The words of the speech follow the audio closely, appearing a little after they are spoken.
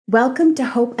Welcome to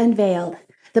Hope Unveiled,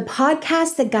 the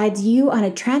podcast that guides you on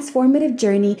a transformative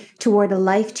journey toward a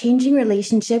life-changing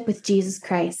relationship with Jesus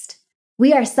Christ.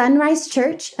 We are Sonrise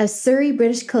Church of Surrey,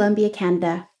 British Columbia,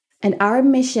 Canada, and our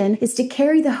mission is to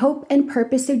carry the hope and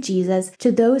purpose of Jesus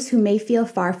to those who may feel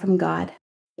far from God.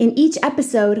 In each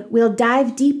episode, we'll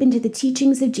dive deep into the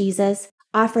teachings of Jesus,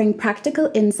 offering practical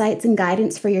insights and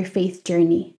guidance for your faith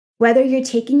journey. Whether you're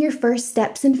taking your first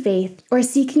steps in faith or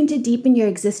seeking to deepen your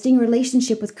existing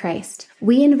relationship with Christ,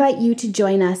 we invite you to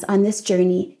join us on this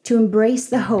journey to embrace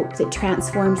the hope that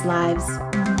transforms lives.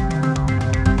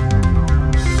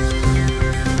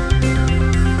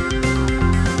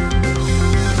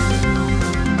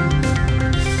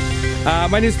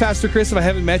 My name is Pastor Chris. If I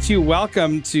haven't met you,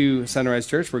 welcome to Sonrise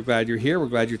Church. We're glad you're here. We're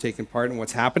glad you're taking part in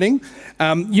what's happening.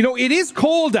 It is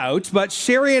cold out, but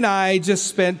Sherry and I just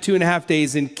spent 2.5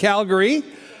 days in Calgary.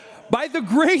 By the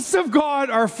grace of God,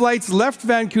 our flights left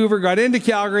Vancouver, got into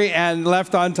Calgary, and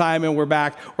left on time, and we're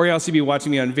back. Or else you'd be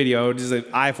watching me on video, just an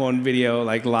iPhone video,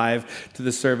 like live to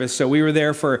the service. So we were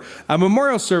there for a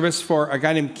memorial service for a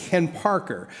guy named Ken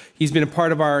Parker. He's been a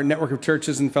part of our network of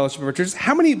churches and fellowship of our churches.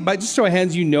 How many, by just show of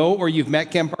hands, you know or you've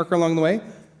met Ken Parker along the way?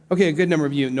 Okay, a good number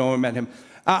of you know and met him.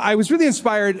 I was really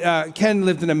inspired. Ken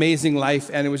lived an amazing life,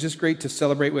 and it was just great to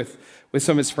celebrate with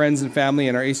some of his friends and family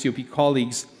and our ACOP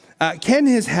colleagues. Ken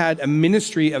has had a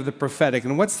ministry of the prophetic,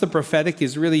 and what's the prophetic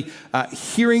is really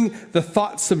hearing the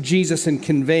thoughts of Jesus and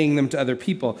conveying them to other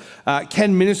people.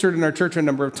 Ken ministered in our church a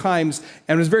number of times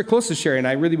and was very close to Sherry, and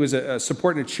I really was a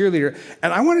support and a cheerleader.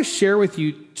 And I want to share with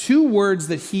you 2 words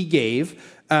that he gave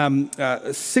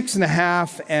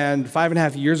 6.5 and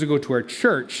 5.5 years ago to our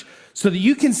church so that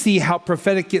you can see how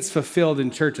prophetic gets fulfilled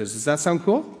in churches. Does that sound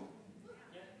cool?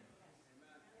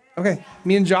 Okay,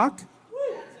 me and Jock?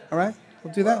 All right.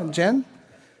 We'll do that. And Jen?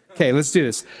 Okay, let's do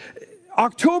this.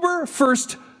 October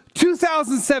 1st,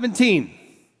 2017.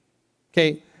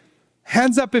 Okay,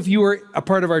 hands up if you were a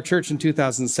part of our church in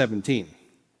 2017.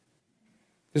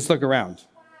 Just look around.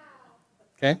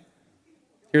 Okay?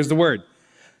 Here's the word.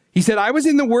 He said, I was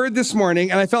in the word this morning,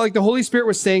 and I felt like the Holy Spirit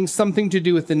was saying something to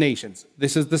do with the nations.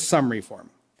 This is the summary form.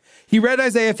 He read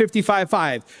Isaiah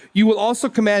 55:5. You will also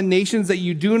command nations that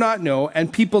you do not know,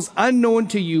 and peoples unknown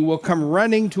to you will come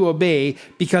running to obey,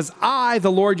 because I,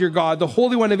 the Lord your God, the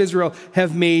Holy One of Israel,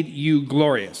 have made you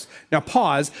glorious. Now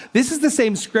pause. This is the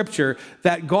same scripture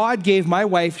that God gave my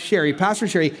wife, Sherry, Pastor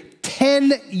Sherry,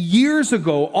 10 years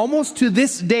ago, almost to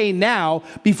this day now,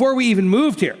 before we even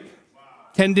moved here.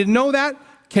 Ken didn't know that.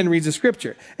 Ken reads the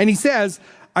scripture. And he says,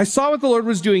 I saw what the Lord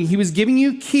was doing. He was giving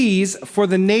you keys for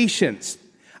the nations.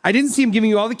 I didn't see him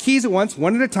giving you all the keys at once,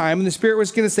 one at a time, and the Spirit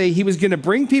was going to say he was going to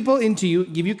bring people into you,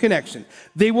 give you connection.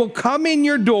 They will come in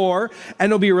your door, and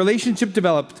there'll be a relationship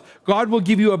developed. God will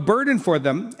give you a burden for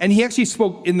them, and he actually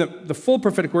spoke in the full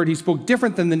prophetic word. He spoke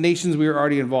different than the nations we were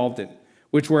already involved in,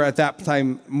 which were at that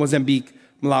time Mozambique,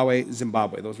 Malawi,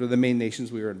 Zimbabwe. Those were the main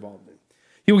nations we were involved in.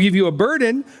 He will give you a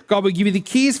burden. God will give you the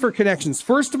keys for connections.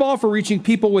 First of all, for reaching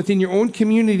people within your own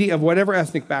community of whatever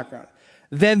ethnic background.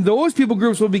 Then those people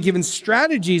groups will be given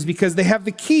strategies because they have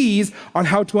the keys on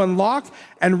how to unlock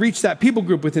and reach that people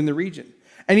group within the region.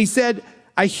 And he said,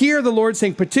 I hear the Lord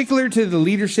saying, particular to the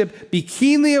leadership, be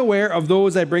keenly aware of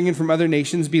those I bring in from other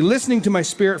nations. Be listening to my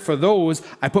Spirit for those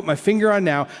I put my finger on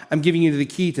now. I'm giving you the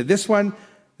key to this one.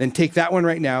 Then take that one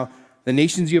right now. The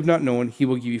nations you have not known, he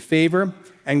will give you favor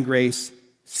and grace.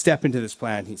 Step into this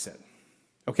plan, he said.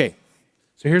 Okay,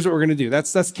 so here's what we're going to do.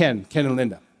 That's Ken and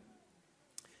Linda.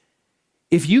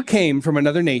 If you came from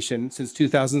another nation since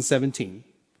 2017,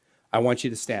 I want you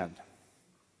to stand.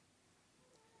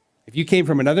 If you came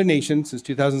from another nation since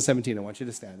 2017, I want you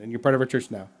to stand. And you're part of our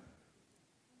church now.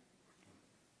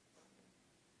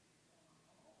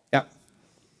 Yeah.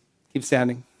 Keep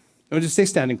standing. No, just stay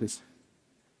standing, please.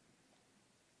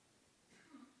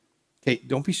 Okay,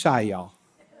 don't be shy, y'all.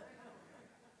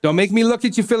 Don't make me look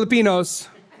at you Filipinos.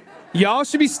 Y'all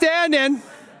should be standing.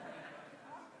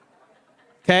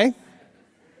 Okay?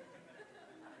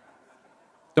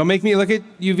 Don't make me look at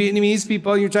you Vietnamese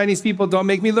people, you Chinese people. Don't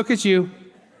make me look at you.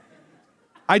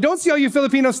 I don't see all you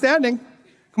Filipinos standing.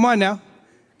 Come on now.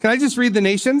 Can I just read the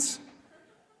nations?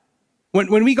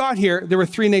 When we got here, there were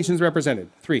 3 nations represented.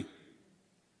 3.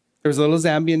 There was a little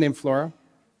Zambian named Flora.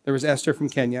 There was Esther from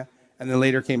Kenya. And then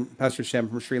later came Pastor Shem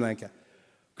from Sri Lanka.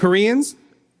 Koreans,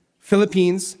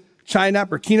 Philippines, China,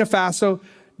 Burkina Faso,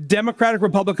 Democratic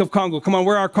Republic of Congo. Come on,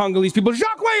 where are Congolese people?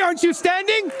 Jacques, why aren't you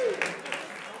standing?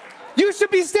 You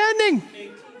should be standing.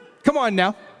 Come on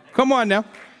now. Come on now.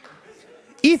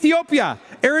 Ethiopia,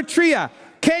 Eritrea,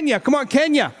 Kenya. Come on,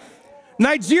 Kenya.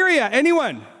 Nigeria,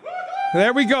 anyone?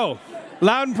 There we go.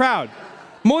 Loud and proud.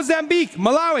 Mozambique,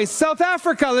 Malawi, South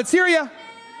Africa. Let's hear you.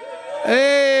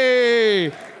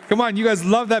 Hey, come on. You guys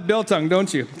love that biltong,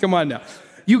 don't you? Come on now.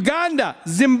 Uganda,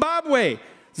 Zimbabwe,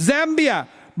 Zambia,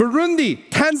 Burundi,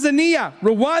 Tanzania,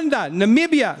 Rwanda,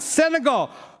 Namibia, Senegal.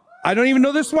 I don't even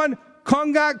know this one.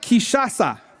 Congo,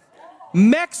 Kinshasa,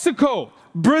 Mexico,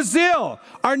 Brazil,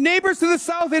 our neighbors to the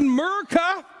south in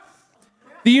America,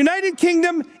 the United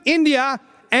Kingdom, India,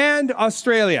 and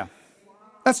Australia.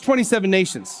 That's 27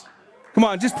 nations. Come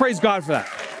on, just praise God for that.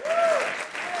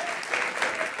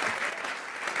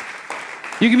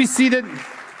 You can be seated.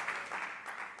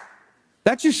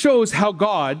 That just shows how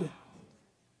God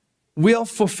will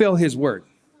fulfill his word.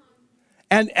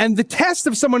 And the test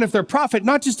of someone, if they're a prophet,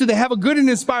 not just do they have a good and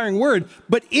inspiring word,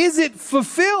 but is it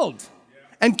fulfilled?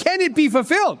 And can it be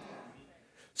fulfilled?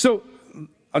 So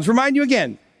I'll just remind you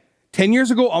again, 10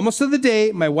 years ago, almost to the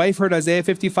day, my wife heard Isaiah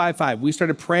 55:5. We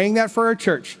started praying that for our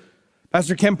church.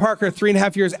 Pastor Ken Parker,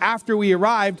 3.5 years after we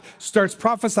arrived, starts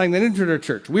prophesying that into our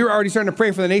church. We were already starting to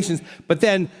pray for the nations, but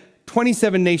then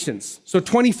 27 nations. So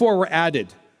 24 were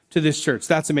added to this church.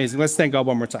 That's amazing. Let's thank God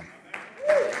one more time.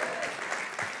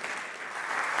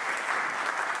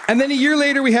 And then a year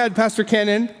later, we had Pastor Ken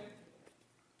in,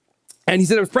 and he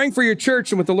said, I was praying for your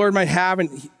church and what the Lord might have, and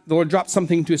the Lord dropped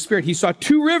something into his spirit. He saw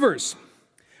two rivers.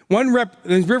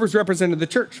 These rivers represented the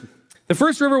church. The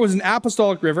first river was an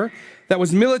apostolic river that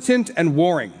was militant and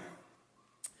warring.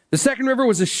 The second river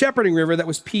was a shepherding river that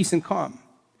was peace and calm.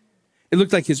 It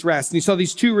looked like his rest. And he saw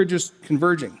these two rivers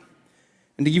converging.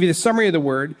 And to give you the summary of the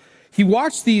word, he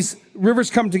watched these rivers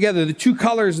come together, the two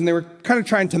colors, and they were kind of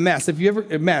trying to mesh. If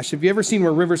you ever seen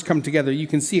where rivers come together, you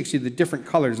can see actually the different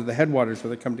colors of the headwaters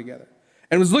where they come together.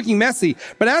 And it was looking messy.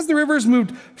 But as the rivers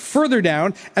moved further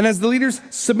down, and as the leaders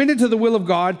submitted to the will of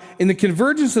God in the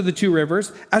convergence of the two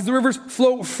rivers, as the rivers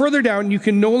flow further down, you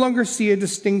can no longer see a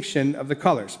distinction of the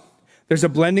colors. There's a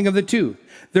blending of the two.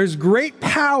 There's great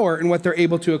power in what they're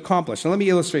able to accomplish. Now let me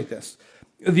illustrate this.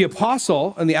 The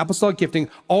apostle and the apostolic gifting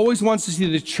always wants to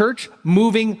see the church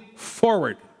moving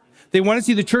forward. They want to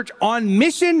see the church on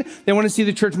mission. They want to see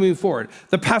the church moving forward.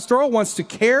 The pastoral wants to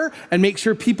care and make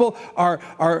sure people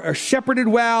are shepherded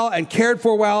well and cared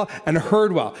for well and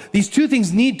heard well. These two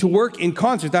things need to work in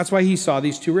concert. That's why he saw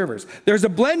these two rivers. There's a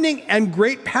blending and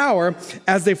great power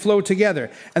as they flow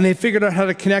together, and they figured out how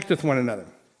to connect with one another.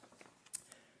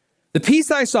 The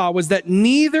piece I saw was that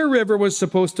neither river was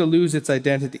supposed to lose its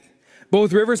identity.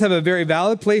 Both rivers have a very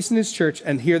valid place in his church,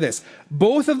 and hear this.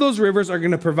 Both of those rivers are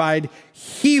going to provide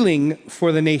healing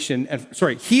for the nation,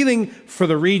 healing for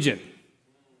the region.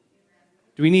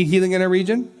 Do we need healing in our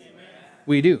region? Amen.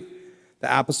 We do.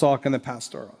 The apostolic and the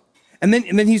pastoral. And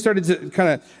then he started to kind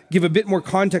of give a bit more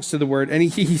context to the word, and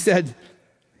he said,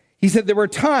 there were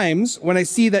times when I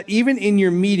see that even in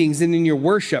your meetings and in your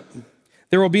worship,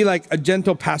 there will be like a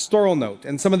gentle pastoral note.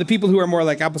 And some of the people who are more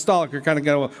like apostolic are kind of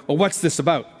going, well, what's this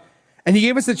about? And he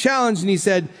gave us a challenge, and he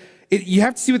said, you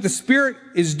have to see what the Spirit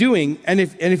is doing. And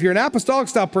if you're an apostolic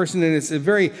style person and it's a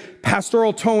very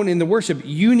pastoral tone in the worship,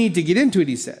 you need to get into it,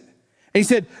 he said. And he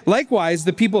said, likewise,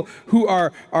 the people who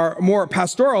are more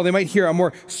pastoral, they might hear a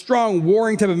more strong,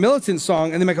 warring type of militant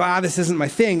song, and they might go, this isn't my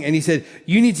thing. And he said,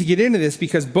 you need to get into this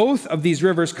because both of these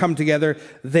rivers come together.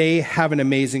 They have an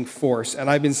amazing force. And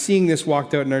I've been seeing this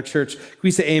walked out in our church. Can we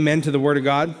say amen to the word of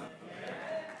God?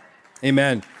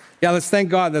 Amen. Yeah, let's thank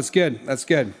God. That's good. That's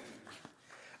good.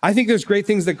 I think there's great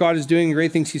things that God is doing,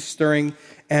 great things he's stirring,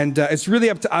 and it's really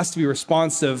up to us to be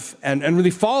responsive and really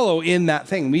follow in that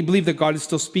thing. We believe that God is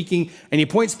still speaking, and he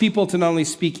points people to not only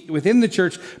speak within the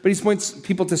church, but he points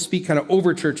people to speak kind of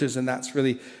over churches, and that's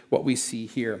really what we see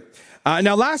here.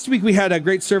 Now, last week we had a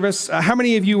great service. How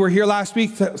many of you were here last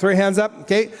week? Throw your hands up.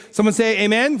 Okay. Someone say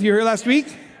amen if you were here last week.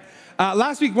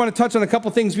 Last week, I want to touch on a couple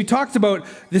things. We talked about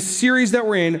this series that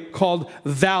we're in called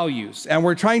Values, and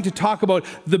we're trying to talk about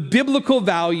the biblical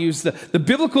values, the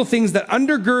biblical things that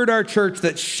undergird our church,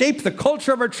 that shape the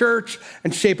culture of our church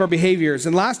and shape our behaviors.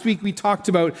 And last week, we talked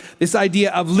about this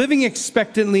idea of living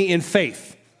expectantly in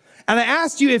faith. And I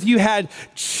asked you if you had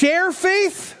chair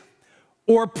faith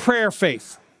or prayer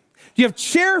faith. Do you have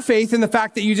chair faith in the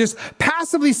fact that you just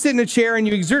passively sit in a chair and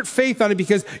you exert faith on it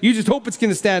because you just hope it's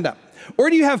going to stand up?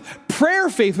 Or do you have prayer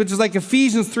faith, which is like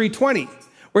Ephesians 3:20,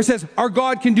 where it says, our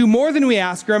God can do more than we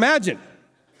ask or imagine?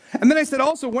 And then I said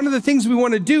also, one of the things we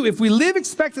want to do, if we live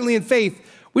expectantly in faith,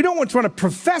 we don't want to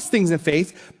profess things in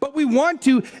faith, but we want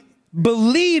to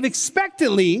believe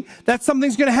expectantly that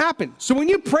something's going to happen. So when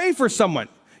you pray for someone,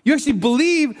 you actually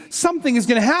believe something is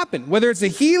going to happen, whether it's a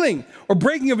healing or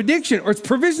breaking of addiction or it's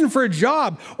provision for a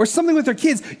job or something with their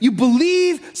kids. You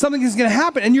believe something is going to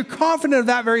happen and you're confident of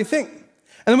that very thing.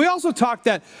 And then we also talked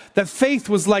that faith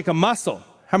was like a muscle.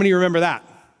 How many remember that?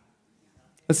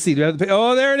 Let's see.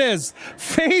 Oh, there it is.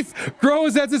 Faith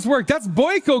grows as its work. That's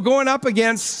Boyko going up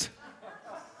against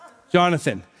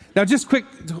Jonathan. Now, just quick,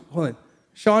 hold on.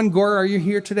 Sean Gore, are you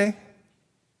here today?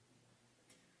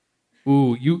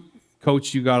 Ooh,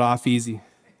 Coach, you got off easy.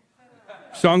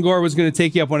 Sean Gore was going to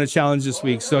take you up on a challenge this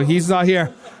week, so he's not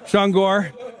here. Sean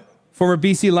Gore, former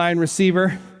BC Lion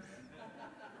receiver.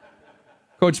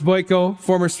 Coach Boyko,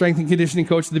 former strength and conditioning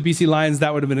coach of the BC Lions.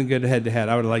 That would have been a good head-to-head.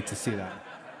 I would have liked to see that.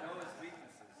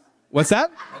 What's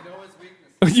that? I know his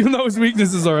weaknesses. You know his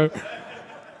weaknesses, all right.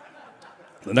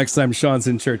 The next time Sean's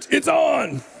in church, it's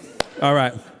on. All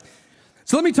right.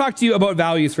 So let me talk to you about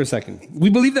values for a second. We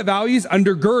believe that values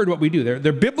undergird what we do.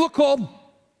 They're biblical,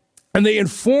 and they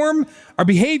inform our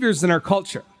behaviors and our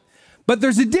culture. But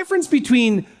there's a difference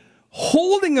between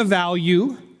holding a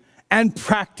value and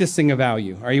practicing a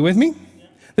value. Are you with me?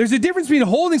 There's a difference between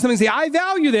holding something and say, I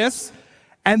value this,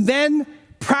 and then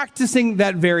practicing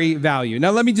that very value.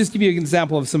 Now, let me just give you an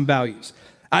example of some values.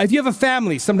 If you have a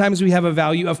family, sometimes we have a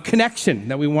value of connection,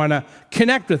 that we want to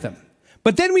connect with them.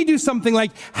 But then we do something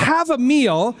like have a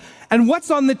meal, and what's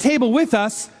on the table with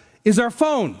us is our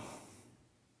phone.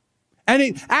 And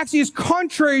it actually is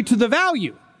contrary to the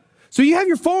value. So you have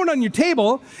your phone on your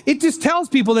table, it just tells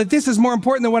people that this is more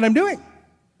important than what I'm doing.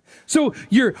 So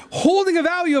you're holding a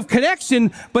value of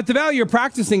connection, but the value you're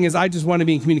practicing is I just want to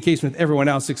be in communication with everyone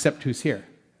else except who's here.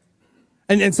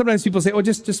 And sometimes people say, oh,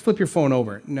 just flip your phone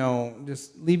over. No,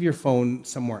 just leave your phone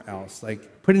somewhere else.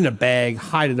 Like put it in a bag,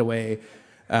 hide it away.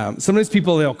 Sometimes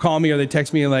people, they'll call me or they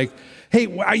text me and like, hey,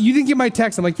 you didn't get my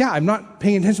text. I'm like, yeah, I'm not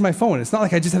paying attention to my phone. It's not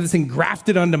like I just have this thing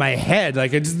grafted onto my head.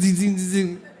 Like I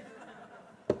just...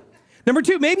 Number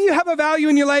two, maybe you have a value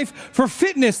in your life for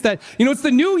fitness that, it's the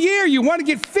new year, you want to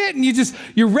get fit and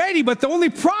you're ready, but the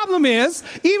only problem is,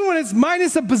 even when it's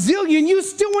minus a bazillion, you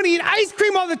still want to eat ice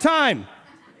cream all the time.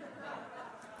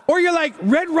 Or you're like,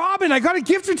 Red Robin, I got a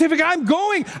gift certificate, I'm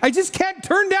going. I just can't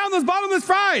turn down those bottomless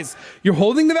fries. You're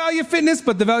holding the value of fitness,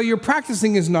 but the value you're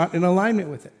practicing is not in alignment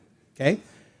with it, okay?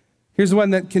 Here's the one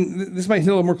this might hit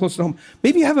a little more close to home.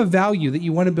 Maybe you have a value that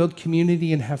you want to build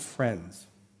community and have friends,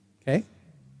 okay?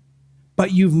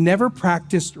 But you've never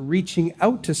practiced reaching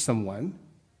out to someone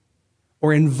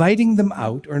or inviting them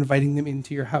out or inviting them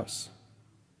into your house,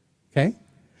 okay?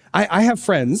 I have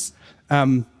friends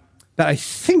that I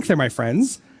think they're my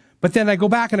friends, but then I go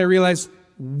back and I realize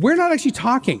we're not actually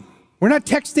talking. We're not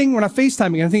texting, we're not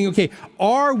FaceTiming. And I'm thinking, okay,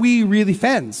 are we really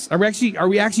friends? Are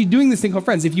we actually doing this thing called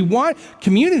friends? If you want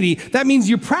community, that means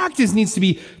your practice needs to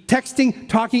be texting,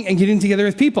 talking, and getting together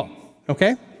with people,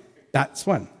 okay? That's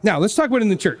one. Now, let's talk about it in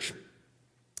the church.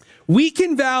 We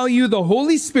can value the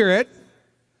Holy Spirit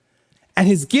and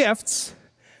his gifts,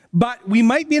 but we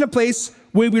might be in a place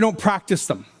where we don't practice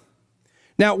them.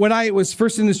 Now, when I was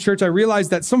first in this church, I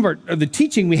realized that some of the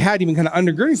teaching we had, even kind of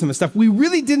undergirding some of the stuff, we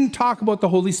really didn't talk about the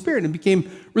Holy Spirit. It became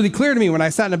really clear to me when I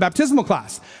sat in a baptismal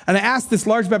class. And I asked this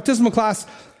large baptismal class,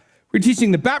 we're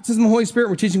teaching the baptism of the Holy Spirit,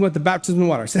 we're teaching about the baptism of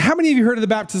water. I said, how many of you heard of the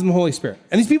baptism of the Holy Spirit?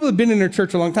 And these people have been in their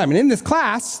church a long time. And in this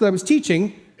class that I was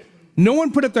teaching, no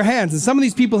one put up their hands. And some of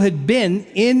these people had been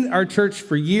in our church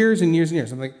for years and years and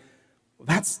years. I'm like, well,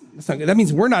 that's not good. That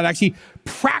means we're not actually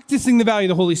practicing the value of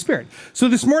the Holy Spirit. So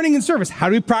this morning in service, how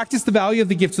do we practice the value of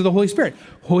the gifts of the Holy Spirit?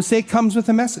 Jose comes with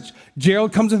a message.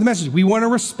 Gerald comes with a message. We want to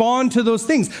respond to those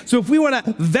things. So if we want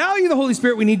to value the Holy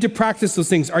Spirit, we need to practice those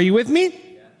things. Are you with me?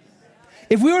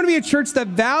 If we want to be a church that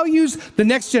values the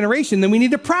next generation, then we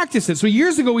need to practice it. So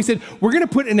years ago, we said, we're going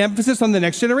to put an emphasis on the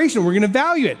next generation. We're going to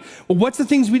value it. Well, what's the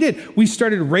things we did? We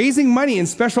started raising money in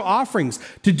special offerings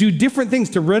to do different things,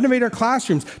 to renovate our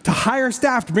classrooms, to hire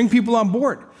staff, to bring people on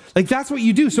board. Like, that's what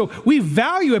you do. So we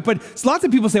value it, but lots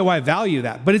of people say, well, I value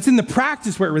that. But it's in the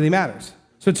practice where it really matters.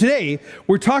 So today,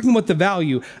 we're talking about the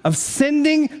value of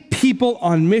sending people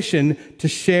on mission to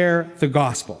share the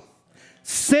gospel.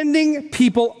 Sending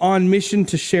people on mission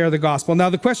to share the gospel.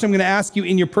 Now, the question I'm going to ask you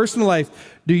in your personal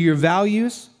life, do your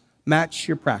values match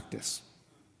your practice?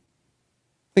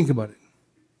 Think about it.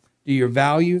 Do your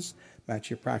values match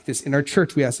your practice? In our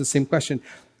church, we ask the same question.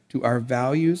 Do our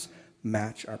values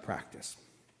match our practice?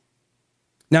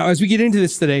 Now, as we get into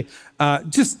this today,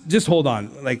 just hold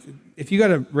on. Like, if you got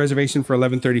a reservation for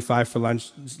 11:35 for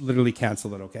lunch, just literally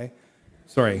cancel it, okay?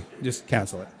 Sorry, just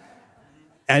cancel it.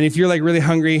 And if you're like really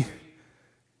hungry,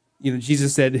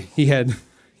 Jesus said he had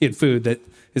food that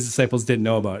his disciples didn't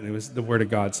know about, and it was the Word of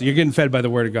God. So you're getting fed by the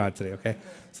Word of God today, okay?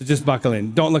 So just buckle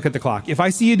in. Don't look at the clock. If I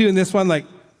see you doing this one, like,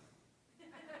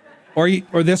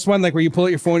 or this one, like where you pull out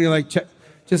your phone, you're like,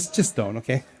 just don't,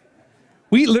 okay?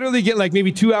 We literally get like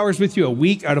maybe 2 hours with you a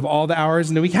week out of all the hours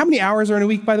in a week. How many hours are in a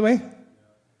week, by the way?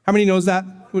 How many knows that?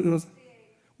 Who knows?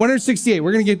 168.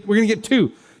 We're gonna get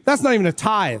 2. That's not even a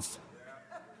tithe.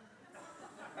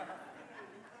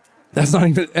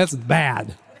 That's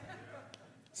bad.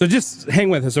 So just hang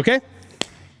with us, okay?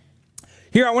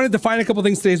 Here, I want to define a couple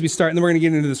things today as we start, and then we're going to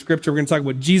get into the scripture. We're going to talk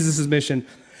about Jesus' mission.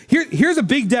 Here's a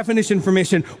big definition for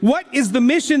mission. What is the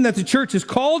mission that the church is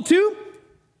called to?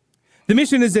 The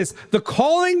mission is this: the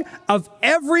calling of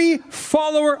every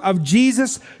follower of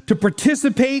Jesus to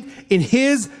participate in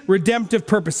his redemptive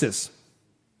purposes.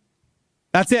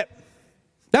 That's it.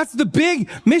 That's the big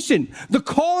mission. The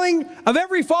calling of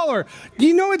every follower. Do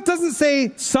you know it doesn't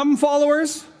say some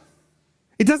followers?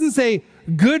 It doesn't say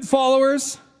good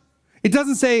followers. It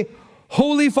doesn't say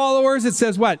holy followers. It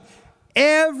says what?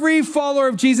 Every follower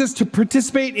of Jesus to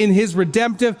participate in his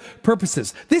redemptive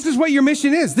purposes. This is what your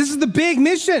mission is. This is the big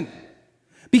mission.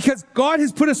 Because God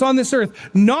has put us on this earth,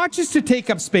 not just to take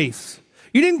up space.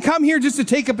 You didn't come here just to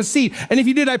take up a seat. And if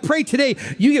you did, I pray today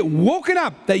you get woken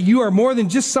up that you are more than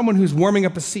just someone who's warming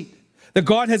up a seat. That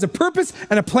God has a purpose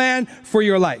and a plan for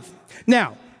your life.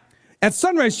 Now, at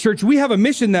Sonrise Church, we have a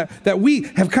mission that we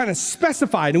have kind of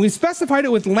specified, and we've specified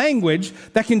it with language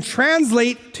that can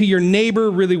translate to your neighbor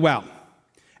really well.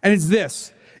 And it's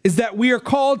this, is that we are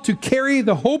called to carry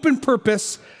the hope and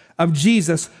purpose of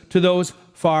Jesus to those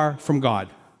far from God.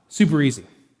 Super easy.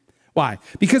 Why?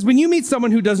 Because when you meet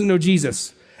someone who doesn't know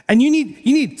Jesus, and you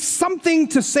need something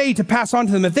to say to pass on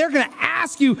to them, if they're going to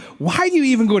ask you, why do you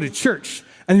even go to church?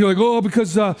 And you're like, oh,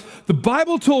 because the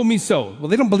Bible told me so. Well,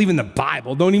 they don't believe in the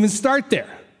Bible. Don't even start there,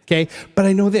 okay? But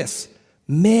I know this.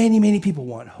 Many, many people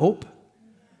want hope.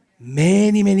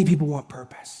 Many, many people want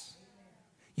purpose.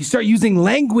 You start using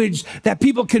language that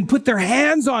people can put their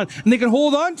hands on and they can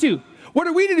hold on to. What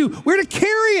are we to do? We're to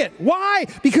carry it. Why?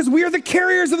 Because we are the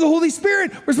carriers of the Holy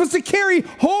Spirit. We're supposed to carry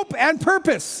hope and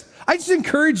purpose. I just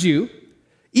encourage you,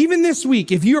 even this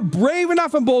week, if you're brave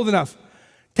enough and bold enough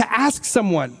to ask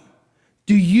someone,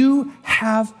 do you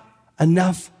have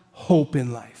enough hope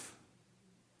in life?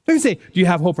 Let me say, do you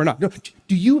have hope or not? No,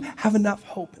 do you have enough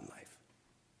hope in life?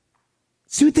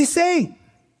 See what they say. And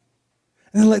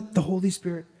then let the Holy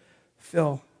Spirit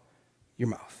fill your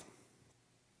mouth.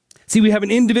 See, we have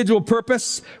an individual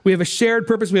purpose. We have a shared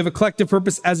purpose. We have a collective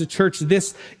purpose as a church.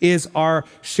 This is our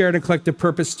shared and collective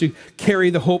purpose, to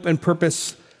carry the hope and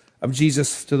purpose of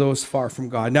Jesus to those far from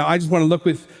God. Now, I just want to look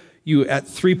with you at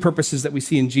 3 purposes that we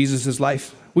see in Jesus'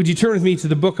 life. Would you turn with me to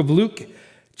the book of Luke,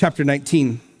 chapter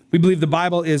 19? We believe the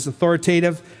Bible is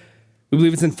authoritative. We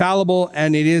believe it's infallible,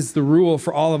 and it is the rule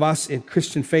for all of us in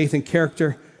Christian faith and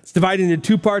character. It's divided into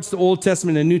 2 parts, the Old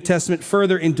Testament and New Testament,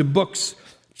 further into books,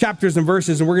 chapters, and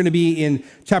verses. And we're going to be in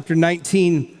chapter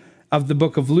 19 of the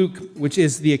book of Luke, which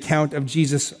is the account of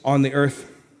Jesus on the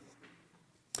earth.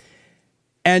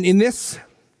 And in this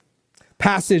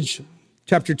passage,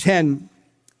 chapter 10,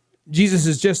 Jesus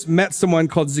has just met someone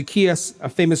called Zacchaeus, a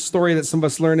famous story that some of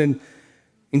us learn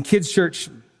in kids' church.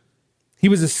 He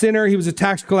was a sinner. He was a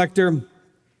tax collector.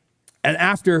 And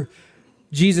after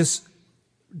Jesus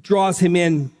draws him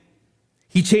in,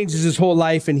 he changes his whole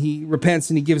life, and he repents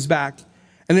and he gives back.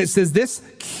 And it says this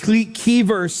key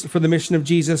verse for the mission of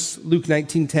Jesus, Luke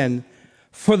 19:10,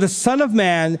 for the Son of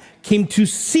Man came to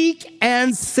seek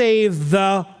and save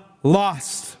the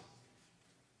lost.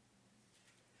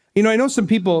 You know, I know some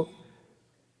people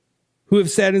who have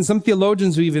said, and some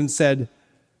theologians who even said,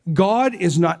 God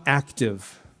is not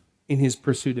active in his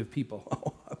pursuit of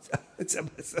people.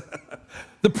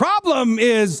 The problem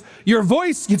is your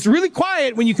voice gets really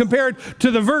quiet when you compare it to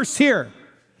the verse here.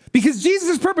 Because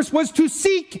Jesus' purpose was to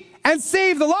seek and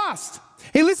save the lost.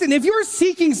 Hey, listen, if you're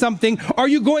seeking something, are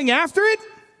you going after it?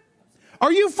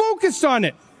 Are you focused on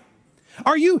it?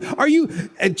 Are you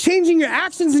changing your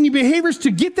actions and your behaviors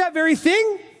to get that very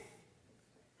thing?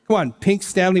 Come on, pink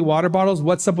Stanley water bottles,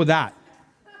 what's up with that?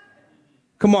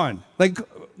 Come on, like,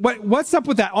 what's up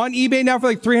with that? On eBay now for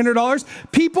like $300?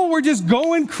 People were just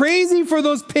going crazy for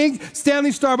those pink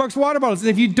Stanley Starbucks water bottles. And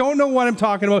if you don't know what I'm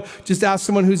talking about, just ask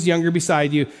someone who's younger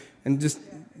beside you, and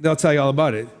they'll tell you all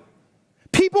about it.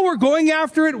 People were going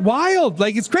after it wild,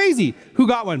 like it's crazy. Who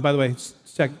got one, by the way?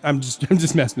 Just check. I'm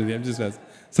just messing with you. I'm just messing.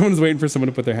 Someone's waiting for someone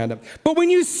to put their hand up. But when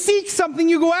you seek something,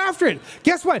 you go after it.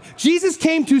 Guess what? Jesus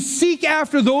came to seek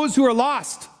after those who are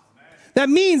lost. That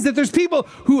means that there's people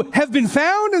who have been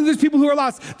found and there's people who are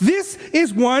lost. This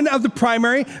is one of the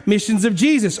primary missions of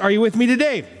Jesus. Are you with me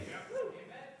today?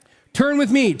 Turn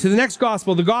with me to the next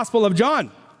gospel, the Gospel of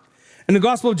John. In the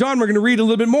Gospel of John, we're going to read a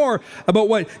little bit more about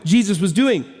what Jesus was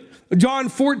doing. John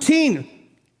 14,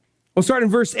 we'll start in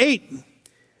verse 8.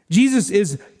 Jesus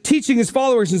is teaching his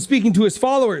followers and speaking to his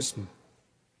followers.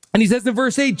 And he says in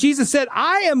verse 8, Jesus said,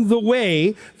 I am the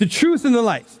way, the truth, and the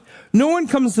life. No one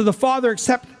comes to the Father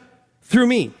except through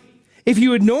me. If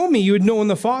you had known me, you had known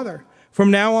the Father.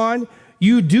 From now on,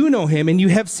 you do know him and you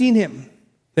have seen him.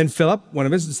 Then Philip, one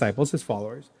of his disciples, his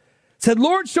followers, said,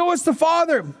 Lord, show us the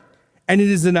Father, and it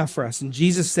is enough for us. And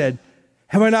Jesus said,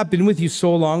 have I not been with you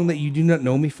so long that you do not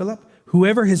know me, Philip?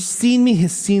 Whoever has seen me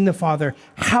has seen the Father.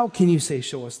 How can you say,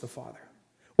 show us the Father?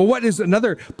 Well, what is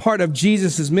another part of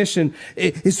Jesus' mission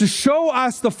is to show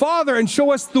us the Father and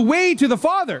show us the way to the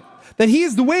Father. That he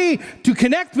is the way to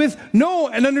connect with, know,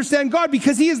 and understand God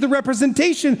because he is the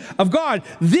representation of God.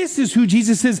 This is who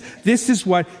Jesus is. This is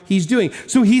what he's doing.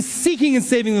 So he's seeking and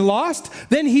saving the lost.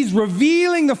 Then he's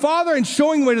revealing the Father and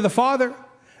showing the way to the Father.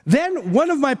 Then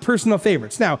one of my personal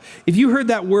favorites. Now, if you heard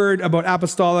that word about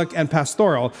apostolic and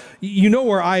pastoral, you know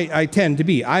where I tend to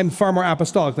be. I'm far more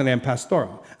apostolic than I am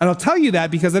pastoral. And I'll tell you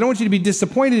that because I don't want you to be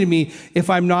disappointed in me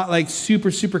if I'm not like super,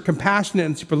 super compassionate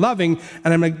and super loving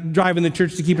and I'm like driving the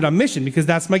church to keep it on mission because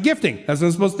that's my gifting. That's what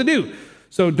I'm supposed to do.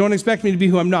 So don't expect me to be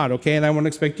who I'm not, okay? And I won't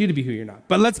expect you to be who you're not.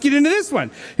 But let's get into this one.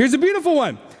 Here's a beautiful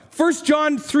one. 1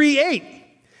 John 3:8.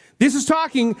 This is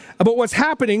talking about what's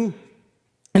happening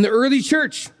in the early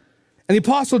church. And the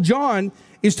Apostle John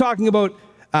is talking about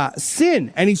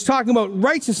sin, and he's talking about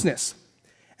righteousness.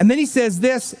 And then he says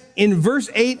this in verse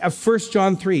 8 of 1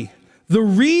 John 3. The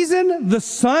reason the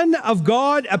Son of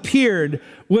God appeared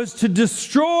was to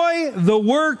destroy the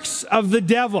works of the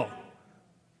devil.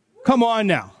 Come on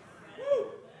now.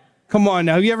 Come on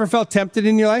now. Have you ever felt tempted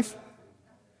in your life?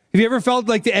 Have you ever felt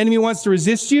like the enemy wants to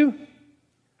resist you?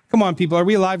 Come on, people. Are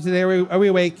we alive today? Are we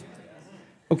awake?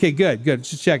 Okay, good.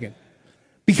 Just checking.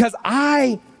 Because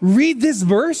I read this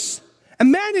verse,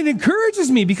 and man, it encourages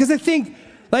me because I think,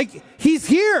 like, he's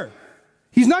here.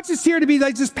 He's not just here to be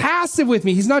like just passive with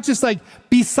me. He's not just like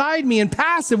beside me and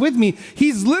passive with me.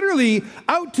 He's literally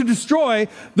out to destroy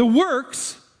the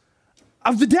works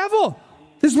of the devil.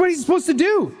 This is what he's supposed to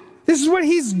do. This is what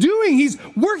he's doing. He's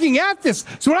working at this.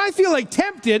 So when I feel like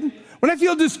tempted, when I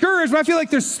feel discouraged, when I feel like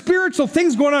there's spiritual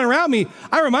things going on around me,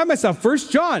 I remind myself, 1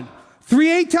 John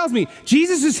 3:8 tells me,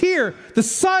 Jesus is here, the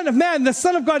Son of Man, the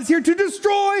Son of God is here to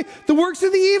destroy the works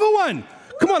of the evil one.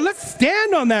 Come on, let's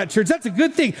stand on that, church. That's a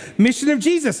good thing. Mission of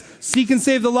Jesus, seek and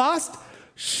save the lost,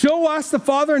 show us the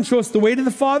Father and show us the way to the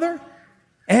Father,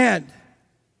 and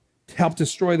to help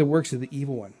destroy the works of the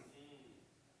evil one.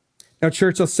 Now,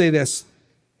 church, I'll say this.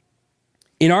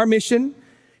 In our mission,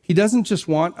 he doesn't just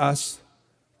want us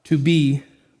to be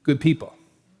good people.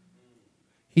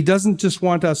 He doesn't just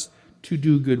want us to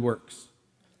do good works.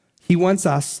 He wants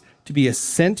us to be a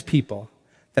sent people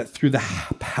that through the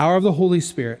power of the Holy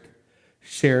Spirit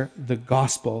share the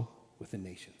gospel with the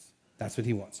nations. That's what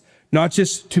he wants. Not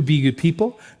just to be good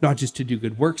people, not just to do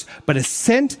good works, but a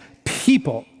sent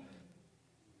people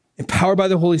empowered by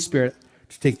the Holy Spirit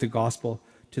to take the gospel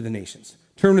to the nations.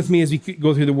 Turn with me as we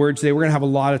go through the word today. We're going to have a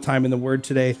lot of time in the word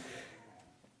today.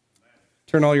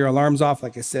 Turn all your alarms off,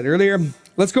 like I said earlier.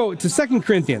 Let's go to 2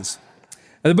 Corinthians.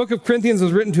 Now, the book of Corinthians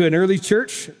was written to an early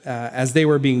church as they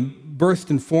were being birthed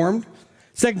and formed.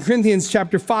 2 Corinthians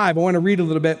chapter 5, I want to read a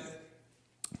little bit.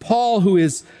 Paul, who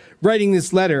is writing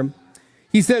this letter,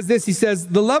 he says this, he says,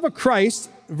 the love of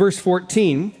Christ, verse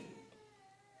 14,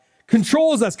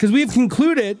 controls us because we've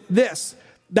concluded this,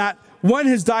 that one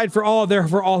has died for all,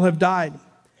 therefore all have died.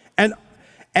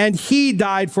 And he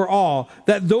died for all,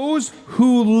 that those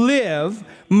who live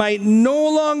might no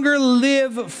longer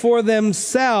live for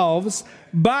themselves,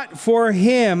 but for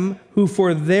him who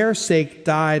for their sake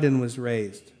died and was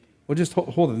raised. Well, just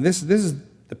hold on. This is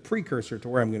the precursor to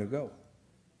where I'm going to go.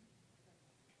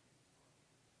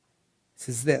 It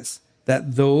says this,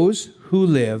 that those who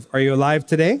live, are you alive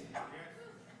today?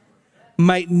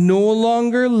 Might no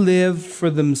longer live for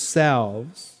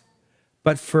themselves,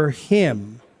 but for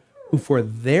him who for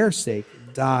their sake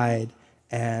died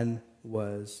and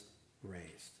was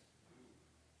raised.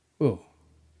 Oh,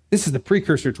 this is the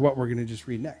precursor to what we're going to just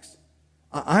read next.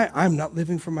 I'm not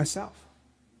living for myself.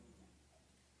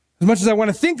 As much as I want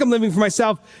to think I'm living for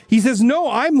myself, he says, no,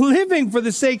 I'm living for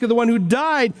the sake of the one who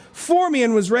died for me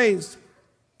and was raised.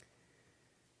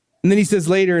 And then he says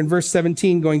later in verse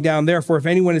 17, going down, therefore, if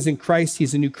anyone is in Christ,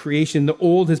 he's a new creation. The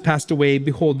old has passed away.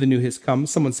 Behold, the new has come.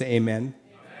 Someone say amen.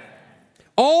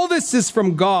 All this is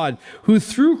from God, who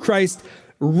through Christ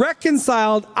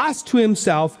reconciled us to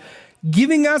himself,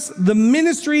 giving us the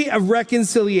ministry of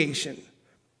reconciliation.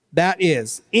 That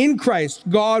is, in Christ,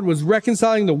 God was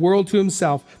reconciling the world to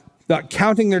himself, not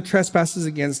counting their trespasses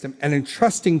against him, and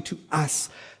entrusting to us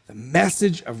the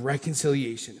message of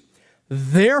reconciliation.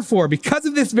 Therefore, because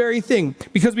of this very thing,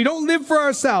 because we don't live for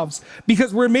ourselves,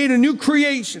 because we're made a new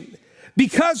creation,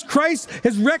 Because Christ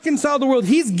has reconciled the world,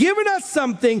 he's given us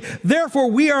something. Therefore,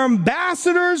 we are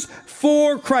ambassadors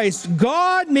for Christ.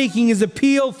 God making his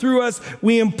appeal through us.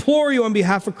 We implore you on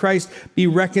behalf of Christ, be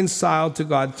reconciled to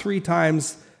God. 3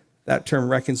 times that term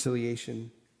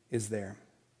reconciliation is there.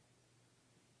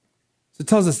 So it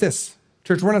tells us this,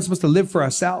 church, we're not supposed to live for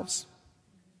ourselves.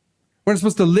 We're not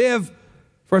supposed to live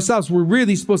for ourselves. We're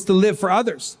really supposed to live for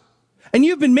others. And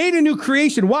you've been made a new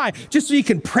creation. Why? Just so you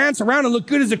can prance around and look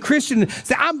good as a Christian and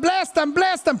say, I'm blessed,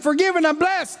 I'm forgiven, I'm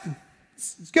blessed.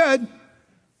 It's good.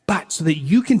 But so that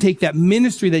you can take that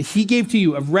ministry that he gave to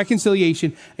you of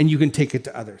reconciliation and you can take it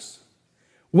to others.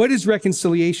 What is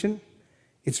reconciliation?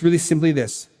 It's really simply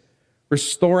this: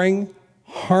 restoring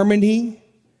harmony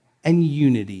and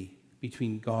unity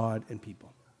between God and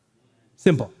people.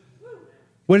 Simple.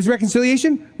 What is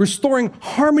reconciliation? Restoring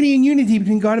harmony and unity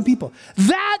between God and people.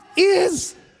 That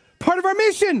is part of our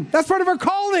mission. That's part of our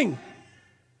calling.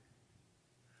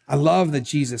 I love that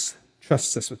Jesus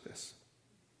trusts us with this.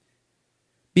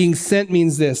 Being sent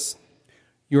means this: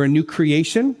 you're a new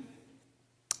creation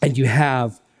and you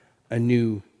have a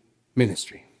new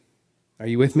ministry. Are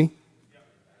you with me?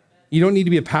 You don't need to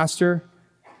be a pastor,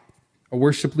 a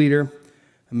worship leader,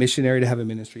 a missionary to have a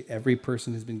ministry. Every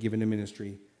person has been given a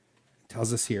ministry.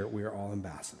 Tells us here, we are all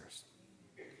ambassadors.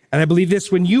 And I believe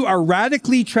this: when you are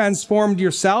radically transformed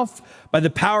yourself by the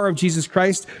power of Jesus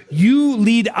Christ, you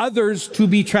lead others to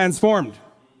be transformed.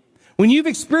 When you've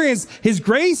experienced his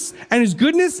grace and his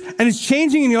goodness and his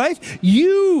changing in your life,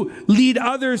 you lead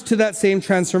others to that same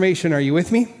transformation. Are you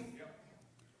with me?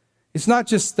 It's not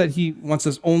just that he wants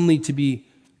us only to be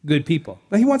good people.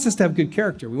 No, he wants us to have good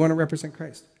character. We want to represent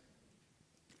Christ.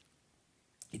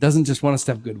 He doesn't just want us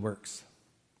to have good works,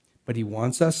 but he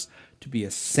wants us to be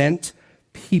a sent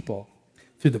people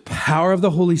through the power of the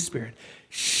Holy Spirit,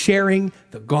 sharing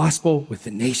the gospel with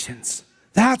the nations.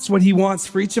 That's what he wants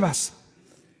for each of us.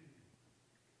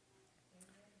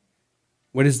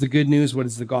 What is the good news? What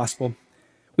is the gospel?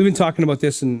 We've been talking about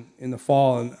this in the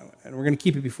fall, and we're going to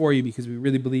keep it before you because we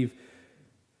really believe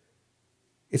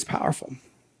it's powerful.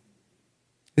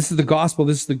 This is the gospel.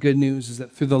 This is the good news, is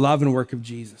that through the love and work of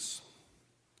Jesus,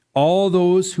 all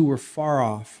those who were far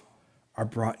off are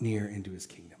brought near into his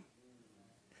kingdom.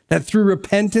 That through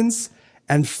repentance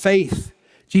and faith,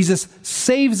 Jesus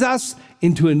saves us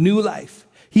into a new life.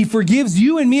 He forgives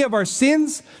you and me of our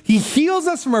sins. He heals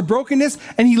us from our brokenness,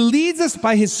 and he leads us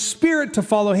by his Spirit to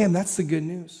follow him. That's the good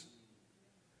news.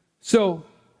 So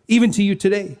even to you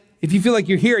today, if you feel like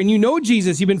you're here and you know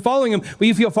Jesus, you've been following him, but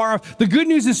you feel far off, the good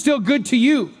news is still good to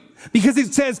you because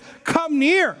it says, come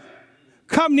near.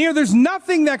 Come near. There's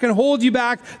nothing that can hold you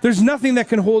back. There's nothing that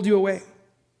can hold you away.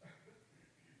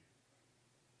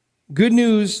 Good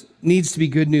news needs to be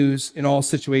good news in all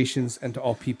situations and to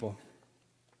all people.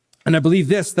 And I believe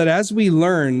this, that as we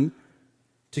learn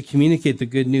to communicate the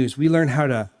good news, we learn how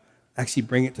to actually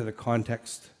bring it to the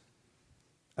context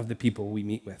of the people we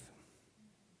meet with.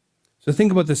 So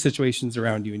think about the situations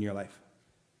around you in your life.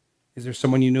 Is there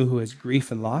someone you know who has grief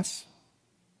and loss?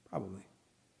 Probably.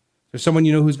 Is there someone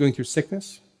you know who's going through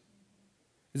sickness?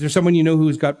 Is there someone you know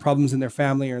who's got problems in their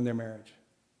family or in their marriage?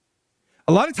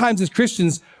 A lot of times as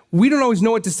Christians, we don't always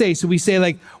know what to say. So we say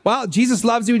like, well, Jesus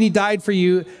loves you and he died for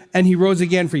you and he rose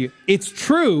again for you. It's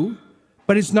true,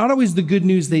 but it's not always the good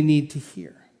news they need to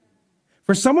hear.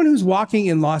 For someone who's walking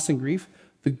in loss and grief,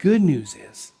 the good news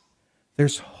is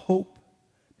there's hope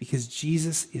because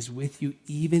Jesus is with you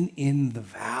even in the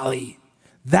valley.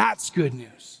 That's good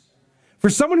news. For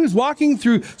someone who's walking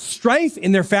through strife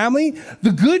in their family,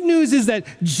 the good news is that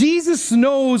Jesus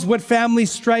knows what family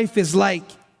strife is like.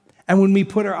 And when we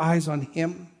put our eyes on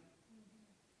him,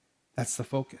 that's the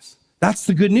focus. That's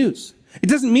the good news. It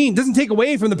doesn't take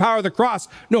away from the power of the cross.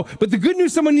 No, but the good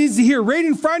news someone needs to hear right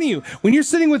in front of you. When you're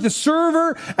sitting with a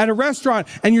server at a restaurant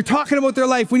and you're talking about their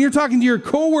life, when you're talking to your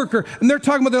coworker and they're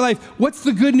talking about their life, what's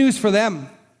the good news for them?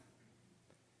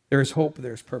 There is hope,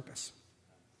 there is purpose.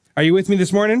 Are you with me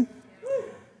this morning?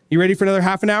 You ready for another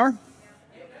half an hour?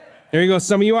 There you go.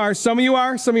 Some of you are, some of you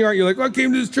are, some of you aren't. You're like, I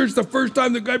came to this church the first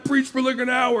time the guy preached for like an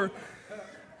hour.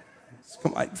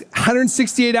 Come on,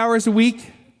 168 hours a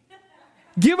week.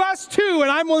 Give us 2 and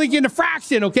I'm only getting a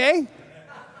fraction, okay?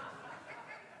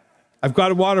 I've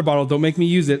got a water bottle. Don't make me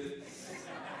use it.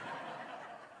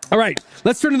 All right,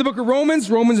 let's turn to the book of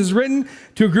Romans. Romans is written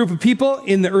to a group of people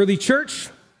in the early church.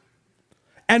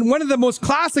 And one of the most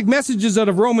classic messages out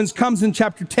of Romans comes in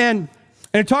chapter 10.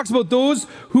 And it talks about those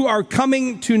who are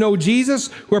coming to know Jesus,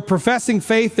 who are professing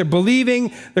faith, they're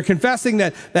believing, they're confessing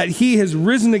that he has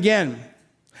risen again.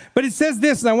 But it says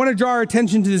this, and I want to draw our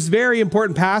attention to this very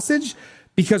important passage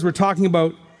because we're talking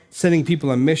about sending people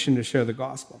on mission to share the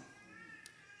gospel.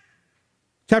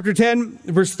 Chapter 10,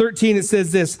 verse 13, it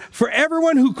says this, for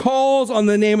everyone who calls on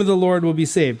the name of the Lord will be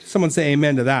saved. Someone say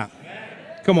amen to that. Amen.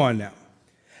 Come on now.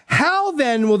 How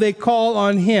then will they call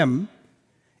on him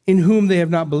in whom they have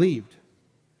not believed?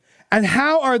 And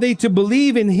how are they to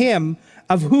believe in him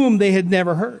of whom they had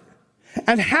never heard?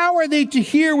 And how are they to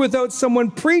hear without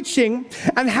someone preaching?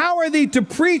 And how are they to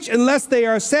preach unless they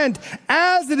are sent?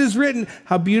 As it is written,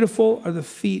 how beautiful are the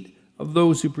feet of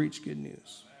those who preach good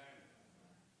news.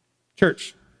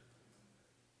 Church,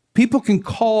 people can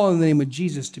call on the name of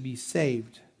Jesus to be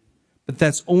saved, but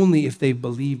that's only if they've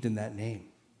believed in that name.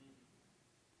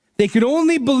 They can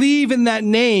only believe in that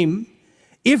name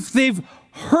if they've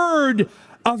heard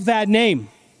of that name.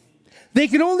 They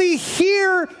can only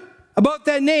hear about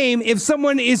that name if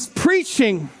someone is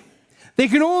preaching. They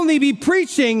can only be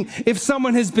preaching if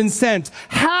someone has been sent.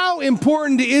 How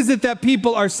important is it that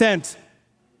people are sent?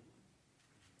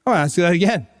 I'll ask you that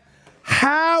again.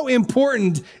 How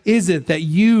important is it that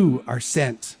you are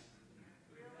sent?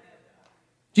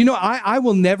 Do you know, I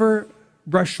will never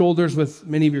brush shoulders with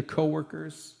many of your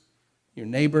coworkers, your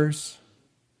neighbors,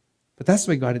 but that's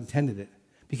the way God intended it,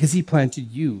 because he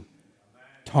planted you,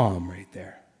 Tom, right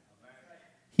there.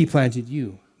 He planted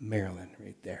you, Marilyn,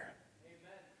 right there.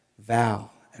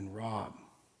 Val and Rob.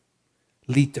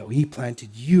 Lito, he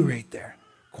planted you right there.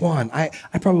 Quan, I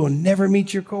probably will never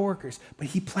meet your coworkers, but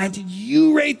he planted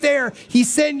you right there. He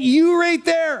sent you right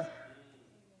there.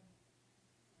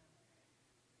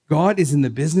 God is in the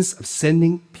business of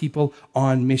sending people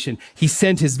on mission. He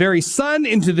sent his very son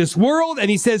into this world, and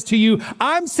he says to you,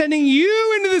 I'm sending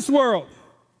you into this world.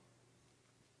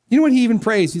 You know what he even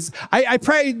prays? He says, I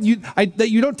pray that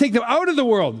you don't take them out of the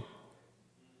world.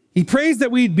 He prays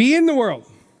that we'd be in the world.